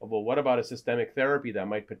possibility of, well, what about a systemic therapy that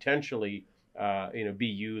might potentially be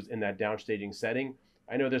used in that downstaging setting?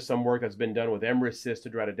 I know there's some work that's been done with Emrysys to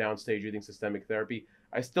try to downstage using systemic therapy.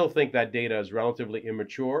 I still think that data is relatively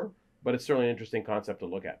immature, but it's certainly an interesting concept to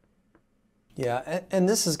look at. Yeah, and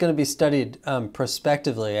this is going to be studied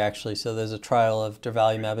prospectively, actually. So there's a trial of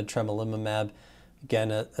durvalumab and tremelimumab,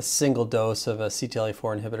 again, a single dose of a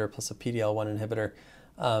CTLA-4 inhibitor plus a PD-L1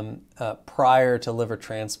 inhibitor prior to liver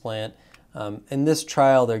transplant. In this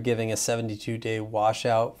trial, they're giving a 72-day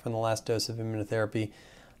washout from the last dose of immunotherapy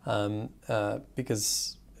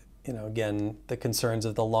because, again, the concerns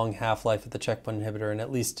of the long half-life of the checkpoint inhibitor, and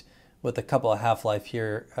at least with a couple of half-life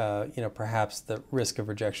here, perhaps the risk of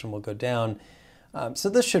rejection will go down. So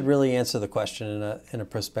this should really answer the question in a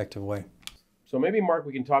prospective way. So maybe, Mark,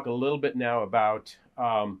 we can talk a little bit now about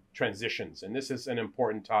transitions. And this is an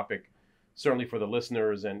important topic, certainly for the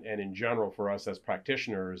listeners and in general for us as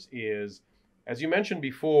practitioners, is, as you mentioned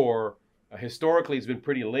before, historically it's been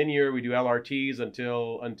pretty linear. We do LRTs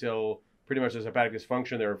until pretty much there's hepatic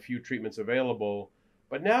dysfunction. There are a few treatments available.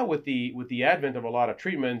 But now with the advent of a lot of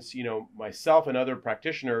treatments, myself and other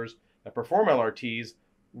practitioners that perform LRTs,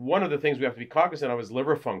 one of the things we have to be cognizant of is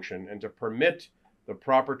liver function, and to permit the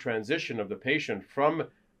proper transition of the patient from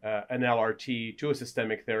an LRT to a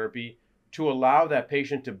systemic therapy to allow that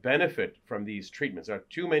patient to benefit from these treatments. There are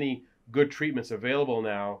too many good treatments available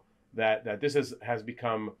now that this has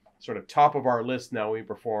become sort of top of our list now when we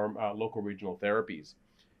perform local regional therapies.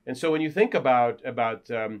 And so when you think about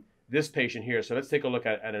this patient here. So let's take a look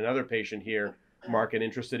at another patient here, Mark, and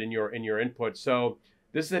interested in your input. So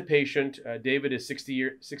this is a patient. David is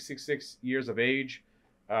 66 years of age.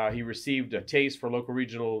 He received a TACE for local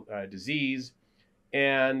regional disease.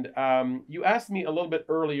 And you asked me a little bit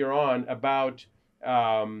earlier on about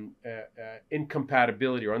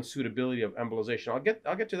incompatibility or unsuitability of embolization.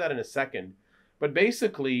 I'll get to that in a second. But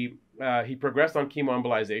basically, he progressed on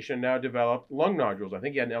chemoembolization, now developed lung nodules. I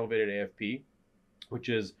think he had an elevated AFP, which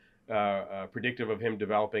is predictive of him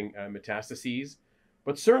developing metastases.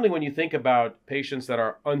 But certainly when you think about patients that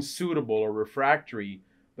are unsuitable or refractory,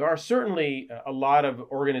 there are certainly a lot of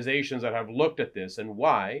organizations that have looked at this. And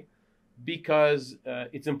why? Because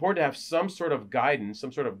it's important to have some sort of guidance,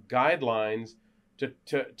 some sort of guidelines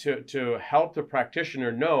to help the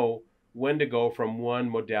practitioner know when to go from one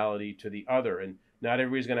modality to the other. And not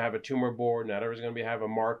everybody's going to have a tumor board, not everybody's going to have a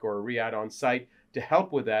Mark or a Riyad on site to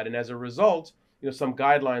help with that. And as a result, some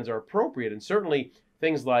guidelines are appropriate, and certainly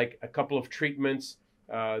things like a couple of treatments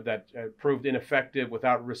that proved ineffective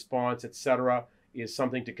without response, etc., is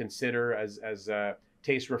something to consider as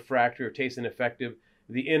taste refractory or taste ineffective.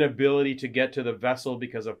 The inability to get to the vessel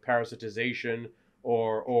because of parasitization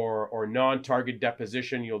or non-target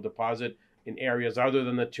deposition. You'll deposit in areas other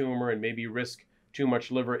than the tumor and maybe risk too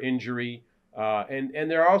much liver injury.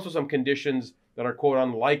 And there are also some conditions that are, quote,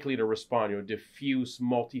 unlikely to respond. Diffuse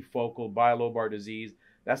multifocal bilobar disease.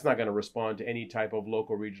 That's not going to respond to any type of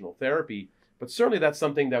local regional therapy. But certainly that's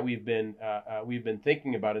something that we've been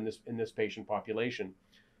thinking about in this patient population.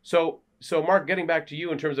 So Mark, getting back to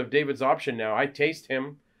you in terms of David's option now, I taste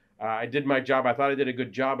him. I did my job. I thought I did a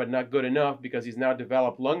good job, but not good enough because he's now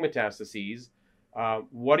developed lung metastases.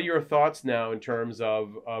 What are your thoughts now in terms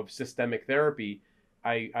of systemic therapy?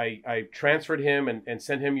 I transferred him and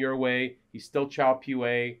sent him your way. He's still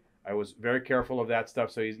Child-Pugh. I was very careful of that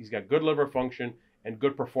stuff. So he's got good liver function and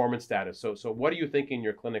good performance status. So what are you thinking in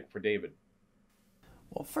your clinic for David?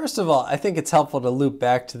 Well, first of all, I think it's helpful to loop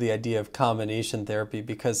back to the idea of combination therapy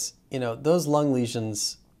because, those lung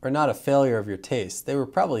lesions are not a failure of your taste. They were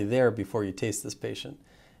probably there before you taste this patient.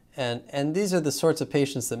 And these are the sorts of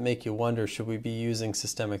patients that make you wonder, should we be using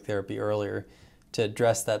systemic therapy earlier to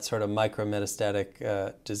address that sort of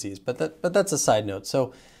micrometastatic disease? But that's a side note.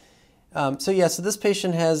 So this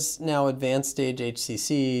patient has now advanced stage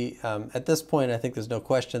HCC. At this point, I think there's no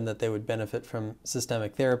question that they would benefit from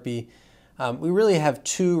systemic therapy. We really have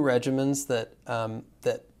two regimens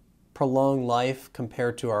that prolong life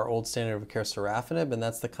compared to our old standard of care sorafenib, and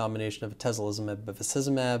that's the combination of atezolizumab,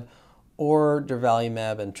 bevacizumab, or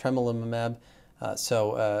durvalumab and tremelimumab. A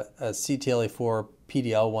CTLA-4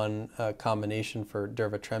 PD-L1 combination for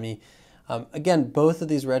durva-tremi. Again, both of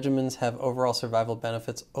these regimens have overall survival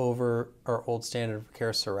benefits over our old standard of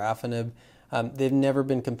care sorafenib. They've never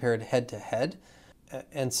been compared head-to-head.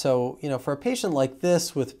 And so, for a patient like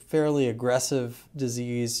this with fairly aggressive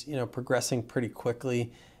disease, progressing pretty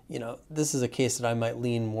quickly, this is a case that I might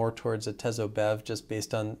lean more towards atezo-bev just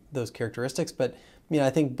based on those characteristics. But, I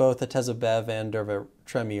think both atezo-bev and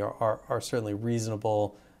durva-tremi are certainly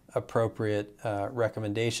reasonable, appropriate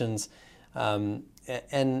recommendations. And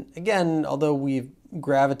again, although we've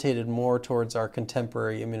gravitated more towards our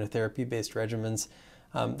contemporary immunotherapy-based regimens,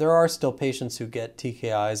 there are still patients who get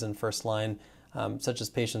TKIs in first line, such as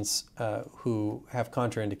patients who have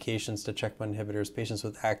contraindications to checkpoint inhibitors, patients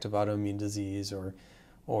with active autoimmune disease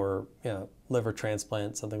or liver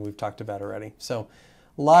transplant, something we've talked about already. So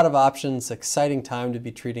a lot of options, exciting time to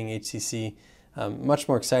be treating HCC, much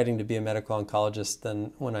more exciting to be a medical oncologist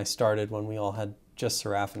than when I started, when we all had just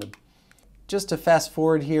sorafenib. Just to fast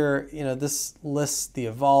forward here, this lists the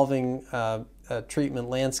evolving treatment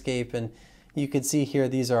landscape, and you can see here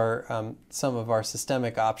these are some of our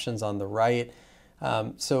systemic options on the right.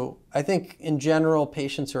 So I think in general,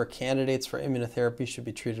 patients who are candidates for immunotherapy should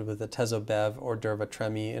be treated with atezo-bev or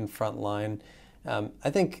durva-tremi in front line. I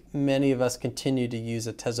think many of us continue to use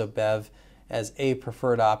atezo-bev as a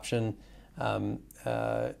preferred option,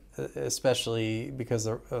 especially because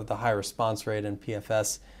of the high response rate and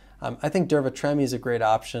PFS. I think durva-tremi is a great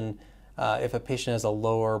option if a patient has a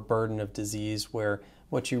lower burden of disease where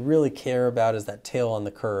what you really care about is that tail on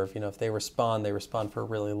the curve. If they respond for a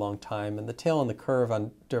really long time. And the tail on the curve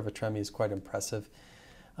on durva-tremi is quite impressive.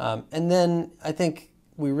 And then I think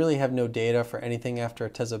we really have no data for anything after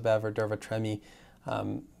atezo-bev or durva-tremi.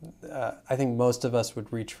 I think most of us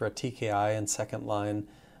would reach for a TKI in second line.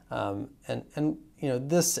 And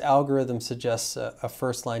this algorithm suggests a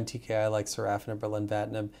first-line TKI like sorafenib or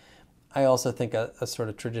lenvatinib. I also think a sort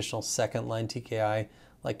of traditional second-line TKI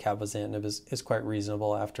like cabozantinib is quite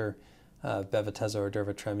reasonable after bev-atezo or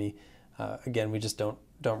durva-tremi. Again, we just don't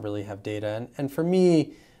really have data. And for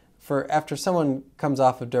me, after someone comes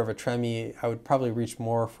off of durva-tremi, I would probably reach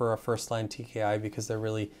more for a first-line TKI because they're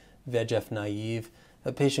really VEGF naive.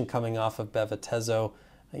 A patient coming off of bev-atezo,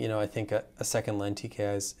 I think a second-line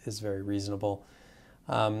TKI is very reasonable.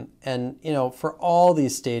 And for all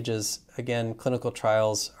these stages, again, clinical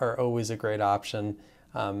trials are always a great option.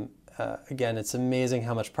 Again, it's amazing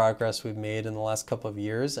how much progress we've made in the last couple of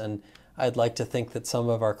years, and I'd like to think that some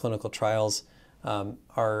of our clinical trials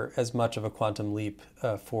are as much of a quantum leap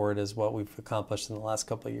forward as what we've accomplished in the last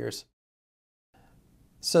couple of years.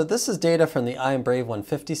 So this is data from the IMbrave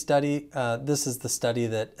 150 study. This is the study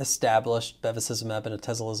that established bevacizumab and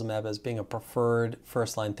atezolizumab as being a preferred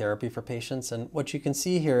first-line therapy for patients. And what you can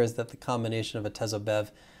see here is that the combination of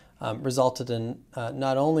atezo-bev resulted in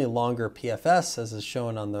not only longer PFS, as is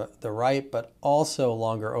shown on the right, but also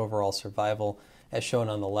longer overall survival, as shown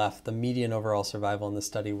on the left. The median overall survival in this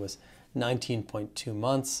study was 19.2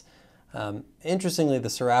 months. Interestingly, the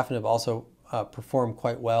sorafenib also performed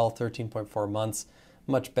quite well, 13.4 months,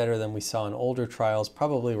 much better than we saw in older trials,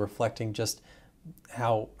 probably reflecting just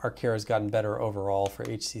how our care has gotten better overall for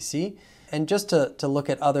HCC. And just to look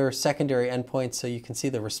at other secondary endpoints, so you can see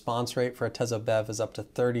the response rate for atezo-bev is up to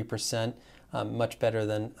 30%, much better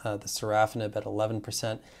than the sorafenib at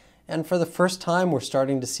 11%. And for the first time, we're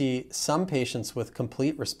starting to see some patients with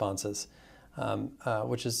complete responses,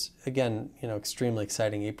 which is, again, extremely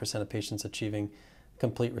exciting, 8% of patients achieving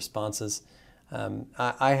complete responses.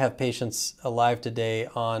 I have patients alive today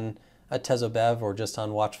on atezo-bev or just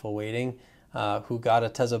on watchful waiting who got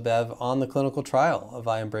atezo-bev on the clinical trial of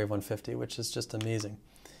IMbrave 150, which is just amazing.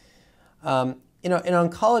 In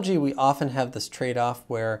oncology, we often have this trade-off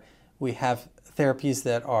where we have therapies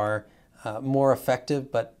that are more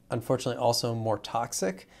effective, but unfortunately also more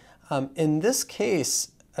toxic. In this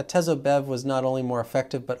case, atezo-bev was not only more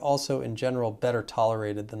effective, but also in general better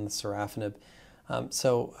tolerated than the sorafenib.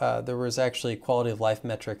 So there was actually quality of life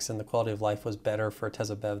metrics, and the quality of life was better for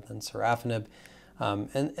atezo-bev than sorafenib.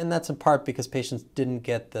 And that's in part because patients didn't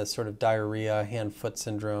get the sort of diarrhea, hand-foot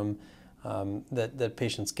syndrome that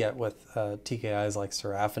patients get with TKIs like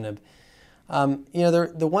sorafenib.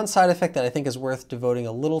 The one side effect that I think is worth devoting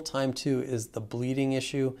a little time to is the bleeding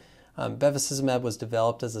issue. Bevacizumab was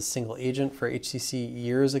developed as a single agent for HCC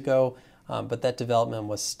years ago, but that development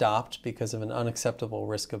was stopped because of an unacceptable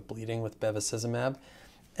risk of bleeding with bevacizumab.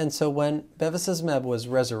 And so when bevacizumab was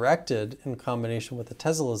resurrected in combination with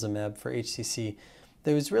atezolizumab for HCC,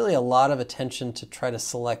 there was really a lot of attention to try to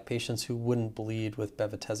select patients who wouldn't bleed with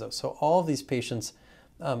bevatezo. So all of these patients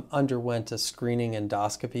underwent a screening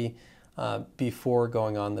endoscopy before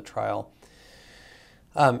going on the trial.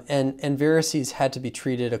 And varices had to be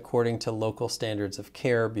treated according to local standards of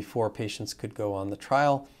care before patients could go on the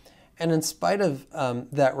trial. And in spite of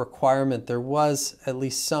that requirement, there was at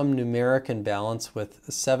least some numeric imbalance with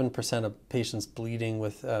 7% of patients bleeding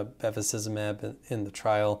with bevacizumab in the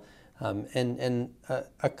trial, and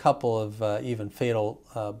a couple of even fatal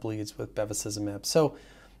bleeds with bevacizumab. So,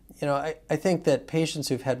 I think that patients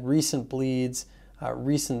who've had recent bleeds,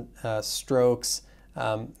 recent strokes,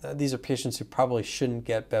 these are patients who probably shouldn't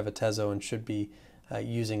get bevatezo and should be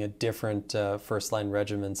using a different first-line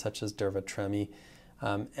regimen such as durva-tremi.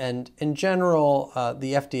 And in general,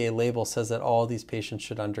 the FDA label says that all these patients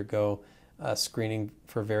should undergo screening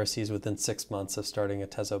for varices within 6 months of starting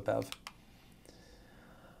atezo-bev.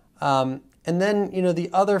 And then, the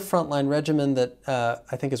other frontline regimen that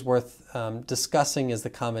I think is worth discussing is the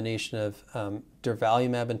combination of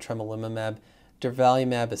durvalumab and tremelimumab.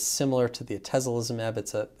 Durvalumab is similar to the atezolizumab.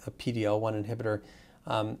 It's a PD-L1 inhibitor.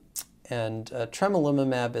 And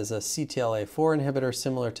tremelimumab is a CTLA-4 inhibitor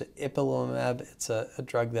similar to ipilimumab. It's a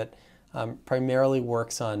drug that primarily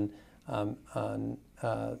works on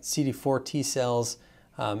CD4 T cells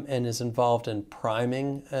and is involved in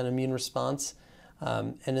priming an immune response.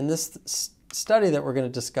 And in this study that we're going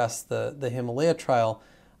to discuss, the Himalaya trial,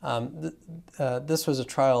 this was a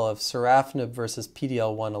trial of sorafenib versus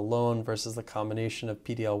PD-L1 alone versus the combination of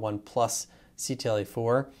PD-L1 plus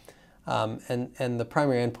CTLA-4. And the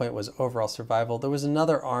primary endpoint was overall survival. There was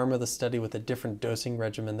another arm of the study with a different dosing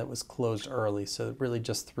regimen that was closed early, so really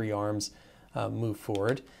just 3 arms moved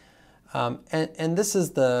forward. And this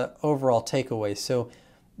is the overall takeaway. So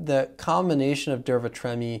the combination of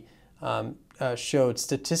durva-tremi showed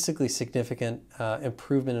statistically significant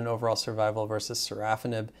improvement in overall survival versus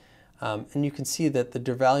sorafenib. And you can see that the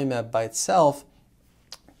durvalumab by itself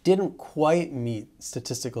didn't quite meet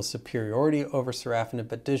statistical superiority over sorafenib,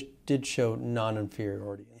 but did show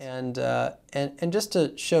non-inferiority. And just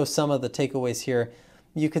to show some of the takeaways here,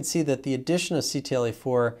 you can see that the addition of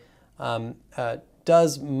CTLA-4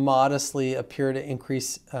 does modestly appear to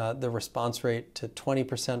increase the response rate to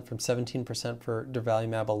 20% from 17% for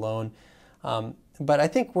durvalumab alone. But I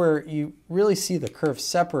think where you really see the curve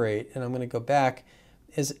separate, and I'm going to go back,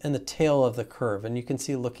 is in the tail of the curve. And you can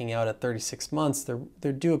see looking out at 36 months,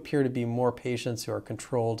 there do appear to be more patients who are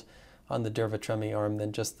controlled on the durva-tremi arm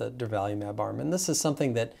than just the durvalumab arm. And this is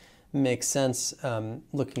something that makes sense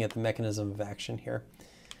looking at the mechanism of action here.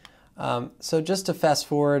 So just to fast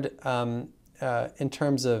forward in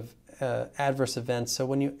terms of adverse events, so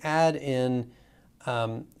when you add in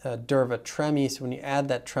durva-tremi, so when you add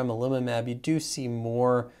that tremelimumab, you do see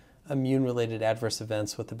more immune-related adverse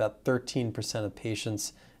events, with about 13% of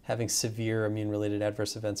patients having severe immune-related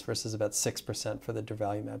adverse events versus about 6% for the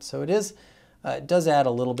durvalumab. So it does add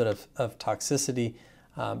a little bit of toxicity,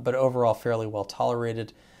 but overall fairly well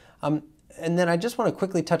tolerated. And then I just want to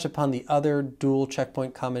quickly touch upon the other dual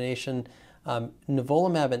checkpoint combination.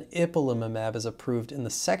 Nivolumab and ipilimumab is approved in the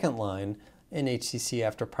second line in HCC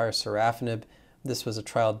after prior sorafenib. This was a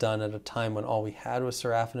trial done at a time when all we had was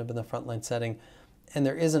sorafenib in the frontline setting. And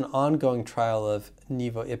there is an ongoing trial of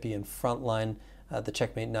nivo/ipi in frontline, the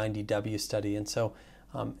Checkmate 90W study. And so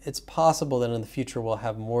it's possible that in the future we'll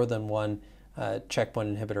have more than one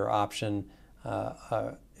checkpoint inhibitor option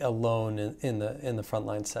alone in the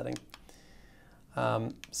frontline setting.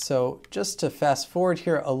 So just to fast forward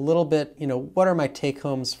here a little bit, what are my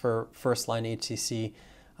take-homes for first-line HCC?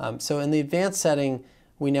 So in the advanced setting,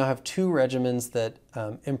 we now have two regimens that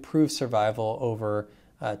improve survival over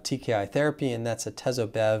TKI therapy, and that's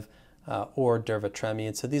atezo-bev or durvalumab.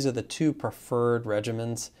 And so these are the two preferred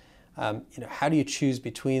regimens. How do you choose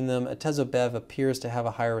between them? Atezo-bev appears to have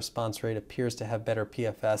a higher response rate, appears to have better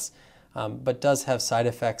PFS, but does have side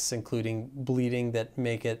effects, including bleeding, that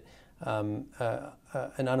make it an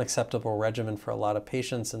unacceptable regimen for a lot of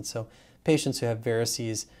patients. And so patients who have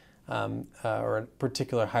varices or a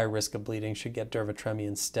particular high risk of bleeding should get durvalumab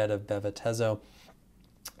instead of bev-atezo.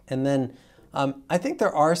 And then I think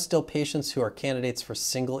there are still patients who are candidates for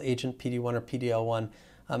single agent PD-1 or PD-L1.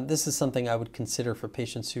 This is something I would consider for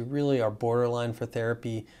patients who really are borderline for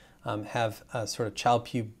therapy, have sort of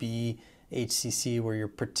Child-Pugh B HCC where you're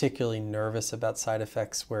particularly nervous about side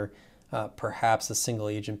effects, where perhaps a single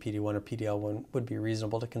agent PD-1 or PD-L1 would be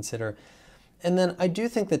reasonable to consider. And then I do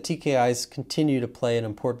think that TKIs continue to play an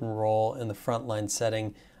important role in the frontline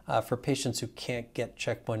setting for patients who can't get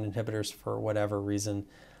checkpoint inhibitors for whatever reason.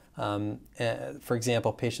 For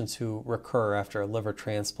example, patients who recur after a liver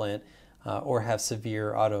transplant or have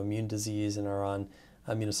severe autoimmune disease and are on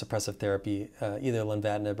immunosuppressive therapy, either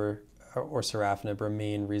lenvatinib or sorafenib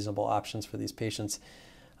remain reasonable options for these patients.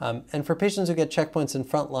 And for patients who get checkpoints in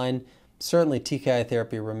frontline, certainly TKI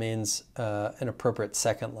therapy remains an appropriate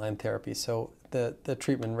second-line therapy. So the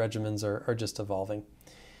treatment regimens are just evolving.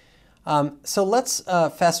 So let's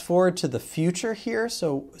fast forward to the future here.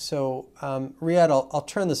 So Riyad, I'll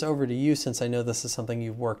turn this over to you, since I know this is something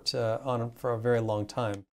you've worked on for a very long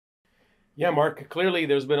time. Yeah, Mark, clearly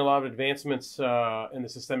there's been a lot of advancements in the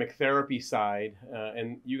systemic therapy side,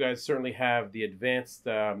 and you guys certainly have the advanced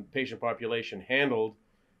patient population handled.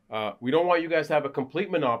 We don't want you guys to have a complete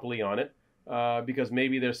monopoly on it, because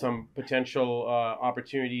maybe there's some potential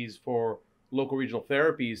opportunities for local regional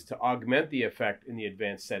therapies to augment the effect in the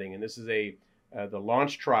advanced setting. And this is the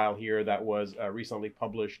launch trial here that was recently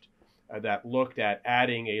published that looked at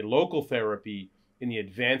adding a local therapy in the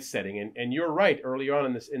advanced setting. And you're right, early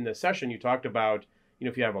on in the session, you talked about,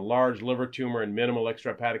 if you have a large liver tumor and minimal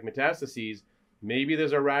extrahepatic metastases, maybe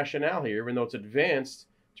there's a rationale here, even though it's advanced,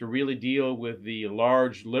 to really deal with the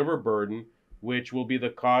large liver burden, which will be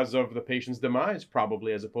the cause of the patient's demise,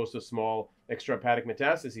 probably, as opposed to small extrahepatic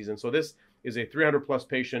metastases. And so this is a 300+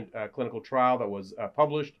 patient clinical trial that was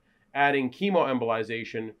published, adding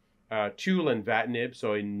chemoembolization to lenvatinib,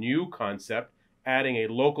 so a new concept, adding a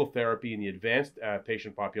local therapy in the advanced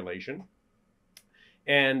patient population.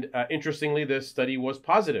 And interestingly, this study was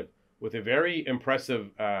positive, with a very impressive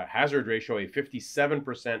hazard ratio, a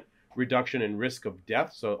 57% reduction in risk of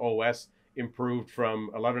death. So OS improved from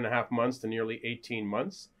 11.5 months to nearly 18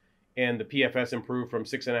 months. And the PFS improved from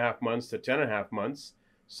 6.5 months to 10.5 months.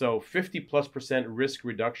 So 50+% risk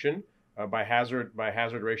reduction by hazard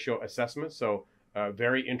ratio assessment. So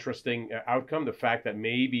very interesting outcome. The fact that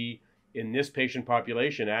maybe in this patient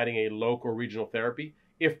population, adding a local regional therapy,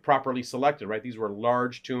 if properly selected, right? These were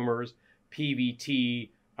large tumors,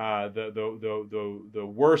 PVT, the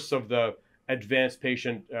worst of the advanced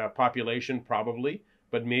patient population, probably,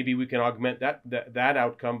 but maybe we can augment that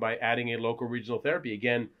outcome by adding a local regional therapy,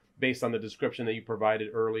 again, based on the description that you provided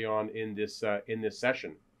early on in this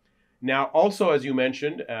session. Now, also, as you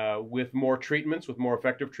mentioned, with more treatments, with more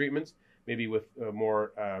effective treatments, maybe with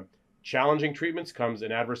more challenging treatments, comes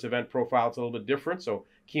an adverse event profile. It's a little bit different. So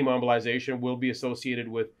chemoembolization will be associated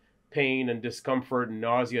with pain and discomfort and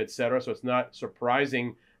nausea, etc. So it's not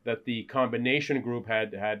surprising that the combination group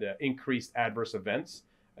had increased adverse events.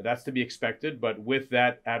 That's to be expected. But with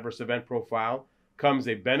that adverse event profile comes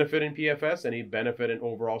a benefit in PFS and a benefit in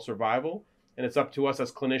overall survival. And it's up to us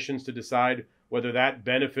as clinicians to decide whether that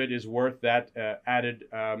benefit is worth that added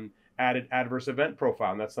adverse event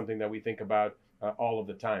profile. And that's something that we think about all of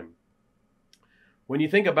the time. When you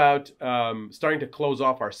think about starting to close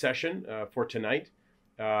off our session for tonight,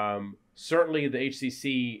 certainly the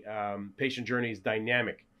HCC patient journey is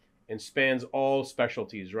dynamic and spans all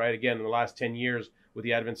specialties, right? Again, in the last 10 years, with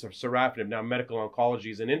the advent of sorafenib, now medical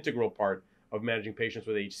oncology is an integral part of managing patients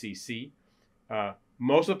with HCC.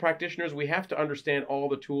 Most of the practitioners, we have to understand all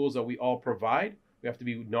the tools that we all provide. We have to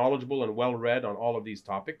be knowledgeable and well-read on all of these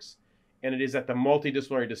topics. And it is at the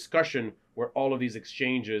multidisciplinary discussion where all of these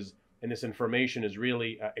exchanges and this information is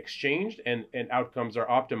really exchanged and outcomes are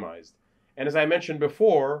optimized. And as I mentioned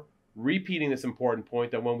before, repeating this important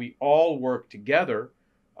point that when we all work together,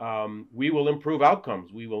 we will improve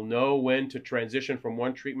outcomes. We will know when to transition from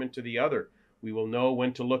one treatment to the other. We will know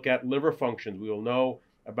when to look at liver functions. We will know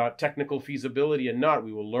about technical feasibility and not.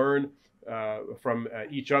 We will learn from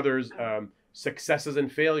each other's successes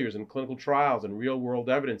and failures in clinical trials and real world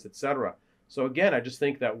evidence, etc. So again, I just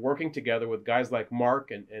think that working together with guys like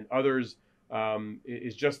Mark and others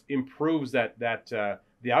is just improves the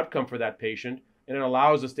outcome for that patient, and it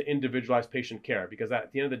allows us to individualize patient care, because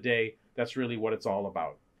at the end of the day, that's really what it's all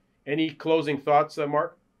about. Any closing thoughts,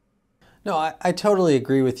 Mark? No, I totally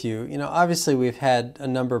agree with you. Obviously we've had a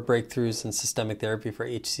number of breakthroughs in systemic therapy for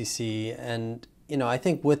HCC, and I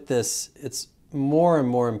think with this, it's more and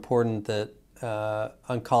more important that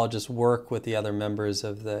oncologists work with the other members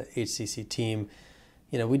of the HCC team.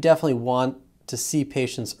 We definitely want to see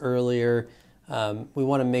patients earlier. We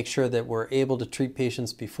want to make sure that we're able to treat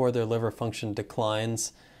patients before their liver function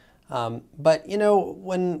declines. But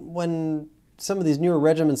when some of these newer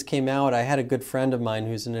regimens came out, I had a good friend of mine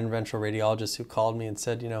who's an interventional radiologist who called me and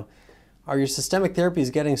said, are your systemic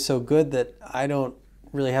therapies getting so good that I don't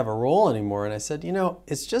really have a role anymore? And I said,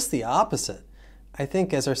 it's just the opposite. I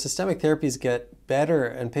think as our systemic therapies get better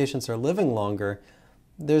and patients are living longer,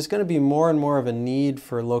 there's going to be more and more of a need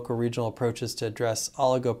for local regional approaches to address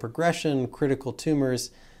oligoprogression, critical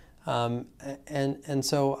tumors. And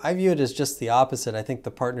so I view it as just the opposite. I think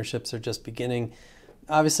the partnerships are just beginning.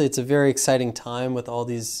 Obviously, it's a very exciting time with all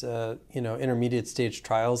these intermediate stage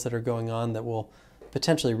trials that are going on that will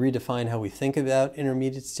potentially redefine how we think about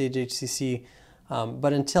intermediate stage HCC.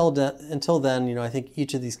 But until then, I think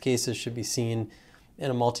each of these cases should be seen in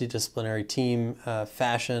a multidisciplinary team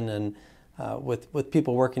fashion, and with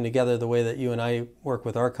people working together the way that you and I work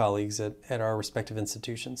with our colleagues at our respective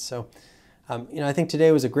institutions. So, I think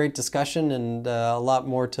today was a great discussion and a lot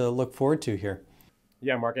more to look forward to here.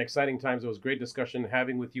 Yeah, Mark, exciting times. It was great discussion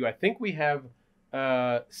having with you. I think we have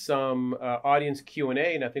some audience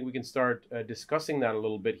Q&A, and I think we can start discussing that a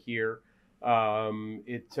little bit here.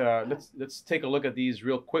 Let's take a look at these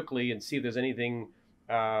real quickly and see if there's anything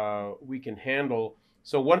we can handle.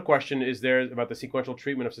 So one question is there about the sequential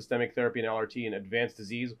treatment of systemic therapy and LRT in advanced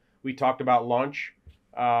disease. We talked about launch.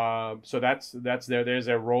 So that's there. There's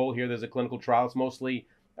a role here. There's a clinical trial. It's mostly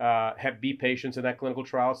Hep B patients in that clinical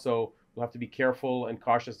trial. So we'll have to be careful and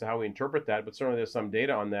cautious to how we interpret that. But certainly there's some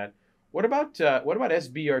data on that. What about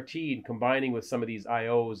SBRT and combining with some of these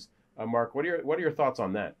IOs? Mark, what are your thoughts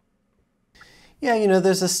on that? Yeah,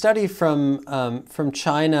 there's a study from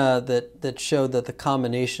China that showed that the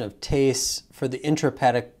combination of TACE for the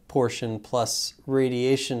intrahepatic portion plus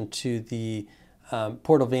radiation to the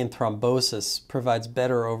portal vein thrombosis provides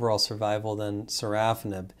better overall survival than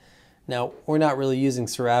sorafenib. Now, we're not really using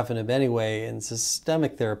sorafenib anyway in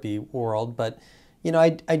systemic therapy world, but I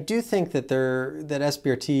do think that that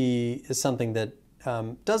SBRT is something that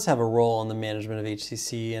does have a role in the management of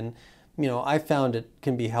HCC, and I found it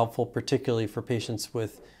can be helpful, particularly for patients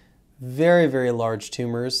with very, very large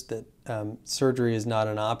tumors that surgery is not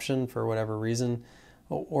an option for whatever reason,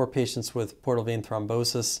 or patients with portal vein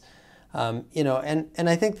thrombosis. And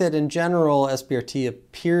I think that in general, SBRT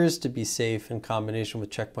appears to be safe in combination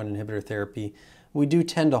with checkpoint inhibitor therapy. We do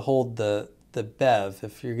tend to hold the BEV.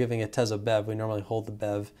 If you're giving atezo-bev, we normally hold the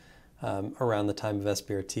BEV around the time of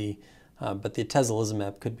SBRT, but the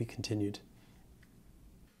atezolizumab could be continued.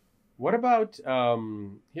 What about,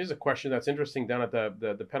 here's a question that's interesting down at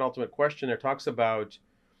the penultimate question. There talks about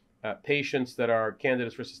patients that are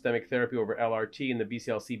candidates for systemic therapy over LRT in the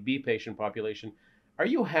BCLC-B patient population. Are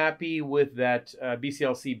you happy with that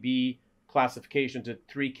BCLC-B classification to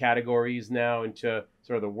 3 categories now, into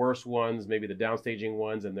sort of the worst ones, maybe the downstaging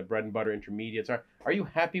ones, and the bread and butter intermediates? Are you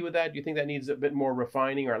happy with that? Do you think that needs a bit more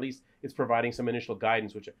refining, or at least it's providing some initial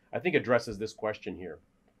guidance, which I think addresses this question here?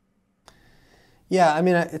 Yeah,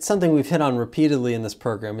 it's something we've hit on repeatedly in this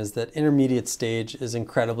program, is that intermediate stage is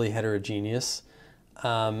incredibly heterogeneous.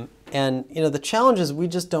 And the challenge is we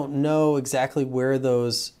just don't know exactly where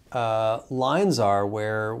those lines are,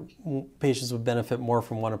 where patients would benefit more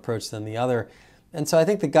from one approach than the other. And so I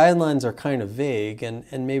think the guidelines are kind of vague,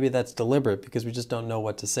 and maybe that's deliberate because we just don't know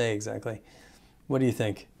what to say exactly. What do you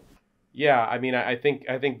think? Yeah, I think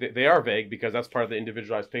that they are vague because that's part of the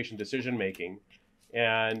individualized patient decision making.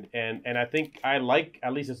 And I think I like,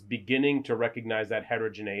 at least it's beginning to recognize that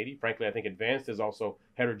heterogeneity. Frankly, I think advanced is also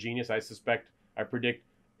heterogeneous. I predict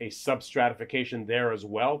a substratification there as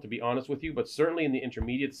well, to be honest with you. But certainly in the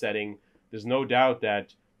intermediate setting, there's no doubt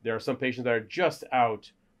that there are some patients that are just out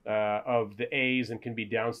of the A's and can be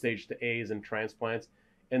downstage to A's and transplants.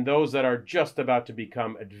 and those that are just about to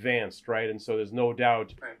become advanced, right? And so there's no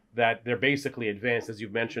doubt that they're basically advanced, as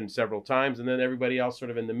you've mentioned several times, and then everybody else sort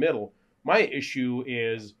of in the middle. My issue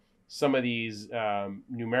is some of these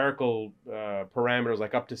numerical parameters,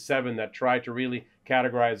 like up to 7, that try to really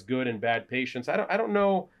categorize good and bad patients. I don't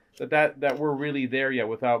know that we're really there yet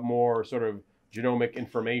without more sort of genomic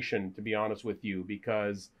information, to be honest with you,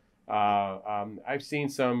 because I've seen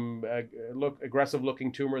some aggressive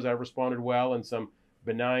looking tumors that have responded well, and some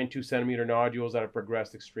benign 2-centimeter nodules that have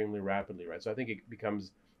progressed extremely rapidly, right? So I think it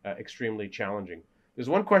becomes extremely challenging. There's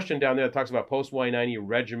one question down there that talks about post Y90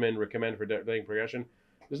 regimen recommended for delaying progression.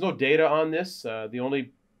 There's no data on this. The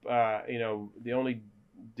only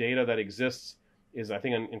data that exists is, I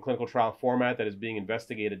think, in clinical trial format that is being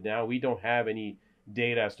investigated now. We don't have any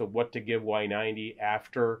data as to what to give Y90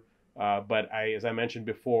 after. But as I mentioned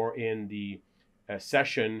before in the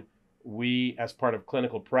session, we, as part of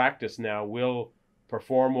clinical practice now, will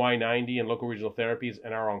perform Y90 and local regional therapies,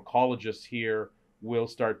 and our oncologists here will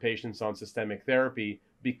start patients on systemic therapy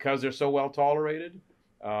because they're so well tolerated,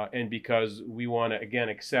 and because we want to, again,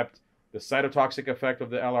 accept the cytotoxic effect of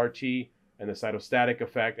the LRT and the cytostatic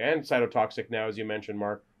effect and cytotoxic now, as you mentioned,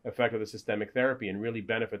 Mark, effect of the systemic therapy, and really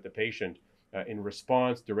benefit the patient in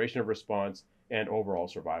response, duration of response, and overall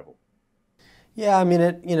survival. Yeah, I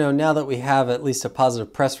mean, now that we have at least a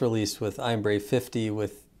positive press release with IMbrave 50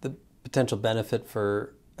 with the potential benefit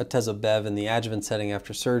for atezo-bev in the adjuvant setting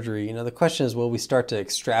after surgery, the question is, will we start to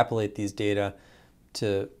extrapolate these data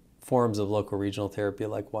to forms of local regional therapy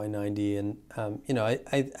like Y90? And,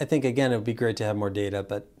 I think, again, it would be great to have more data,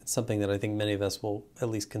 but it's something that I think many of us will at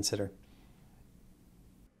least consider.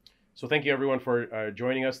 So thank you, everyone, for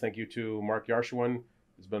joining us. Thank you to Mark Yarshwan.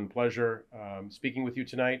 It's been a pleasure speaking with you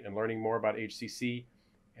tonight and learning more about HCC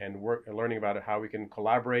and learning about how we can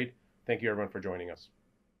collaborate. Thank you, everyone, for joining us.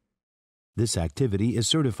 This activity is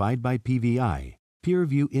certified by PVI, Peer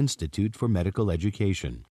Review Institute for Medical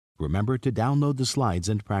Education. Remember to download the slides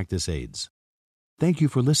and practice aids. Thank you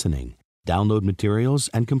for listening. Download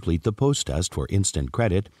materials and complete the post-test for instant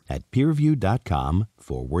credit at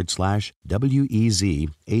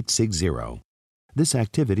peerreview.com/WEZ860. This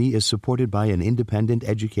activity is supported by an independent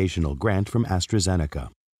educational grant from AstraZeneca.